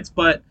MLS sides.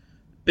 But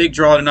big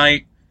draw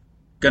tonight.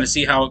 Going to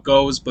see how it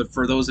goes. But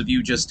for those of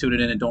you just tuning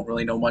in and don't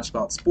really know much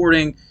about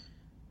Sporting,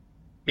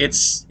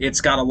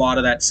 it's got a lot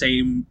of that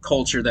same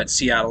culture that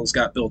Seattle's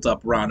got built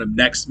up around them.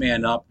 Next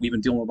man up. We've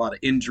been dealing with a lot of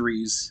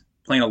injuries,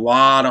 playing a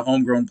lot of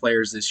homegrown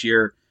players this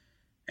year.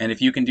 And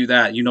if you can do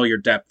that, your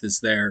depth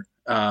is there.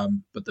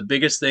 But the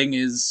biggest thing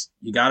is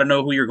you got to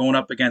know who you're going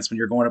up against when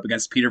you're going up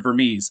against Peter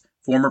Vermees.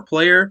 Former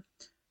player,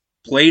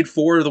 played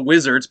for the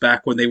Wizards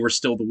back when they were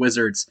still the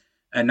Wizards.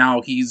 And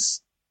now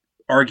he's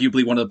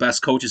arguably one of the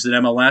best coaches in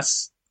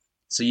MLS.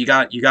 So you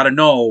got to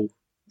know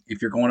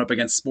if you're going up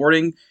against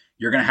Sporting,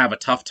 you're going to have a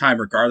tough time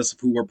regardless of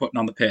who we're putting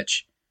on the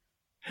pitch.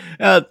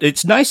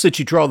 It's nice that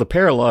you draw the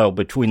parallel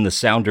between the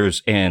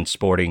Sounders and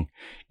Sporting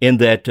in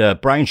that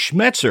Brian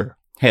Schmetzer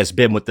has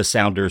been with the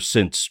Sounders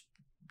since,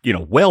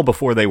 well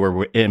before they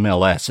were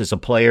MLS, as a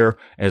player,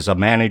 as a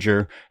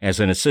manager, as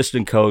an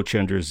assistant coach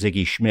under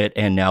Ziggy Schmidt,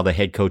 and now the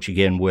head coach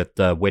again with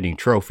winning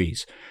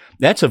trophies.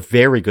 That's a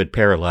very good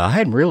parallel. I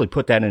hadn't really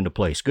put that into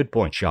place. Good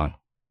point, Sean.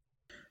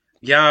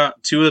 Yeah,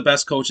 2 of the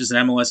best coaches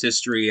in MLS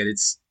history, and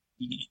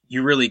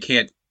you really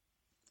can't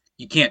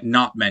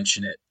not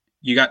mention it.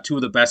 You got 2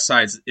 of the best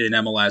sides in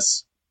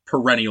MLS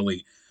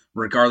perennially,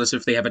 regardless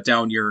if they have a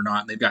down year or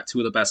not. And they've got 2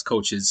 of the best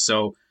coaches.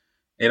 So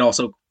it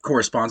also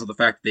corresponds with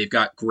the fact that they've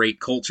got great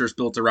cultures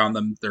built around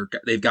them.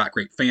 They've got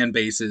great fan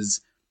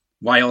bases.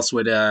 Why else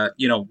would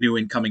new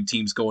incoming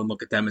teams go and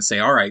look at them and say,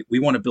 all right, we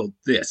want to build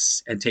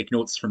this and take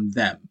notes from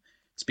them?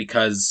 It's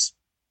because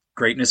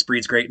greatness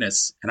breeds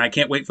greatness. And I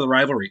can't wait for the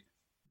rivalry.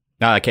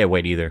 No, I can't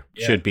wait either.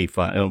 Yeah. Should be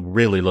fun. I'm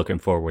really looking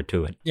forward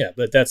to it. Yeah,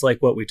 but that's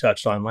like what we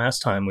touched on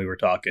last time we were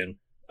talking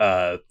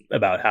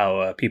about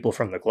how people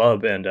from the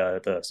club and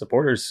the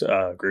supporters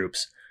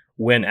groups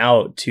went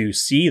out to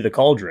see the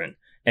Cauldron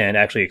and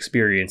actually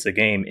experience the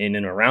game in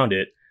and around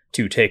it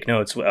to take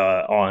notes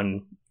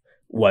on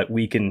what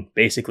we can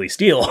basically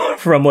steal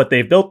from what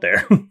they've built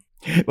there.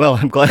 Well,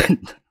 I'm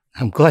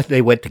glad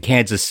they went to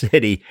Kansas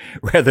City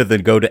rather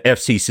than go to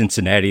FC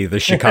Cincinnati or the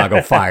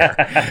Chicago Fire.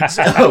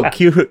 So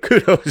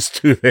kudos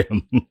to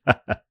them.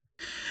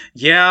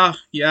 Yeah.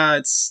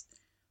 It's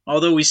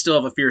although we still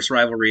have a fierce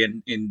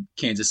rivalry in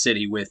Kansas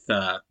City with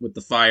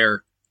the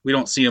Fire. We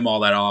don't see them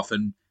all that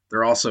often.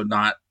 They're also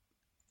not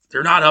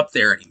up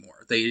there anymore.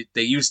 They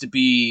used to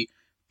be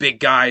big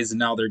guys, and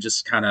now they're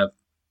just kind of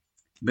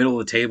middle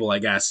of the table, I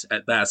guess,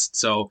 at best.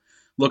 So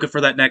looking for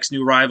that next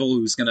new rival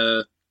who's going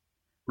to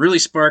really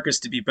spark us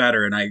to be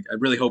better, and I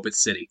really hope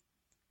it's City.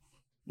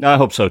 I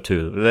hope so,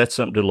 too. That's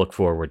something to look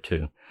forward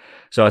to.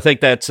 So I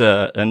think that's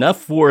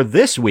enough for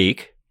this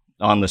week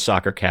on the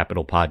Soccer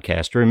Capital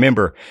podcast.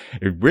 Remember,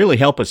 it'd really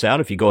help us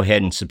out if you go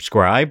ahead and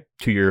subscribe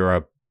to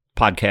your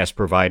podcast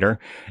provider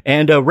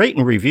and rate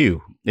and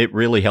review. It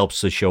really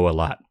helps the show a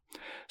lot.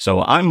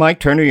 So I'm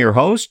Mike Turner, your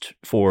host,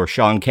 for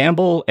Sean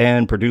Campbell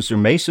and producer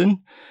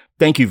Mason.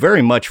 Thank you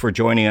very much for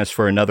joining us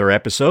for another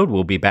episode.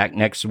 We'll be back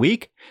next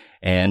week,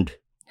 and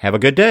have a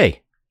good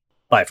day.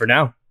 Bye for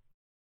now.